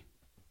ahead, Donnie.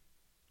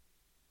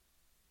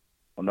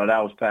 Oh, no, that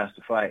was past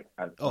the fight.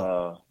 I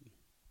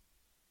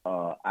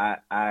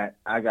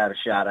got a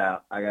shout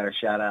out. I got a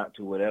shout out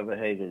to whatever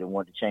hater that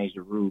wanted to change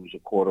the rules a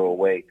quarter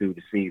away through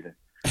the season.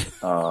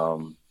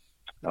 On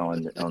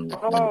the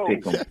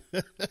pick'em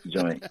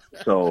joint.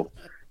 So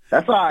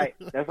that's all right.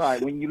 That's all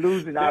right. When you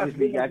lose, and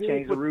obviously you got to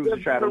change the rules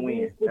to try to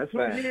win. That's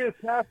fine.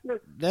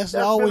 That's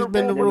always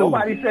been the rule.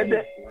 Nobody said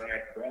that.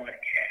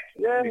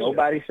 Yeah.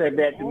 Nobody said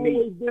that to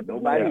me.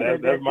 Nobody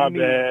said that to me. That's my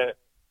bad.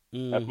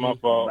 That's my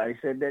fault. Nobody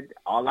said that.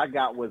 All I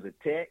got was a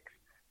text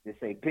that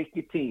say pick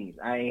your teams.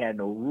 I ain't had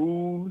no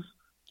rules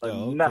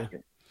or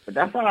nothing. But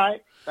that's all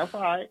right. That's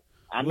all right.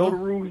 I know the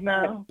rules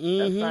now.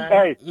 That's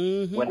fine.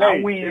 Hey, when I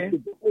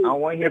win, I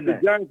want to hear that.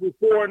 If the Giants was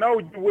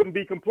 4-0, you wouldn't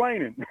be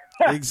complaining.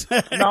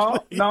 Exactly.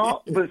 No.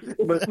 But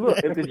look,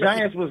 if the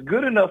Giants was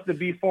good enough to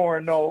be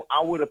 4-0,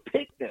 I would have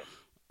picked them.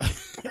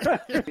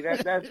 That's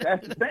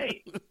the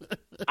thing.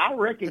 I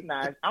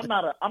recognize I'm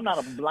not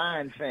a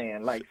blind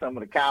fan like some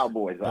of the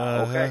Cowboys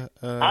are. Okay,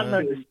 I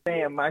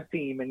understand my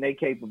team and their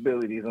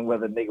capabilities and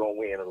whether they're gonna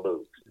win or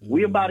lose.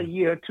 We're about a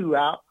year or two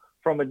out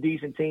from a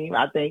decent team.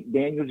 I think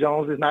Daniel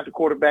Jones is not the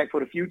quarterback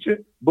for the future,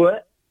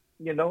 but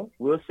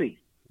we'll see.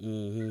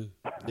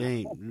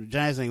 Mm-hmm.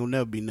 Giants ain't gonna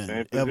never be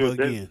nothing ever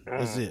again.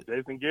 That's it.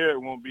 Jason Garrett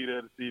won't be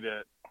there to see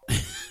that.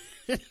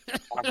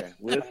 Okay,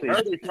 we'll see. I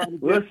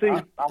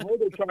heard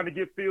they're trying to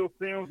get Phil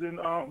Simms and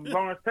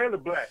Lawrence Taylor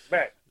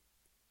back.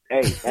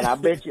 Hey, and I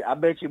bet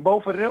you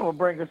both of them will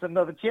bring us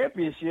another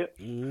championship.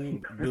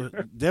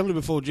 Definitely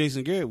before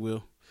Jason Garrett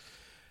will.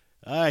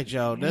 All right,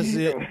 y'all. That's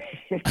it.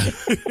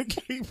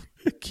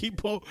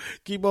 keep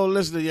on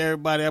listening,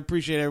 everybody. I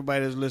appreciate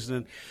everybody that's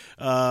listening.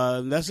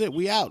 That's it.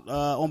 We out.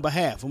 On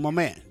behalf of my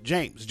man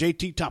James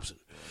JT Thompson,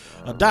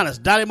 Adonis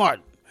Dottie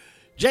Martin,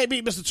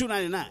 JB Mr.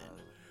 299,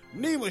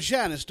 Nima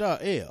Shining Star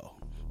L,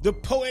 the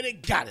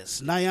poetic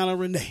goddess Nyana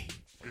Renee,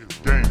 It's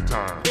game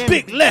time.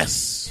 Big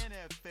Les,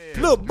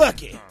 Lil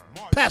Bucky,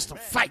 Pastor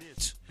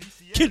Fight,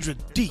 Kendra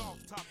D,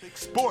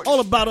 All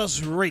About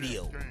Us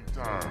Radio.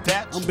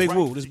 I'm Big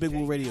Woo. This is Big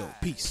Woo Radio.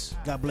 Peace.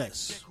 God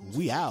bless.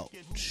 We out.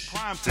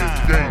 Prime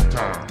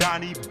time.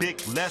 Donnie,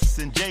 Big Les,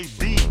 and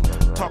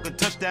JB talking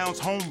touchdowns,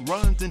 home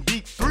runs, and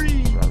deep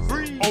threes.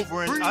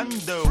 Over and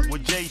under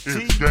with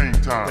JT. It's game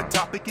time. The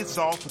topic is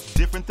off,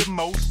 different than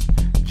most.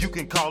 You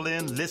can call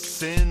in,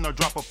 listen, or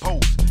drop a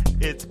post.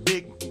 It's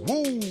Big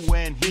Woo,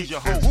 and here's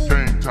your host. It's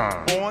game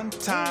time. On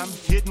time,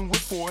 hitting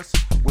with force.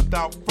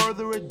 Without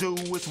further ado,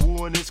 it's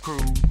Woo and his crew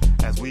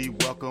as we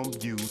welcome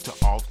you to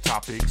Off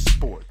Topic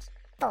Sports.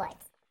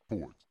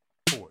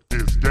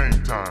 It's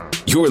game time.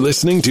 You're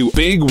listening to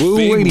Big Woo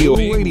Radio.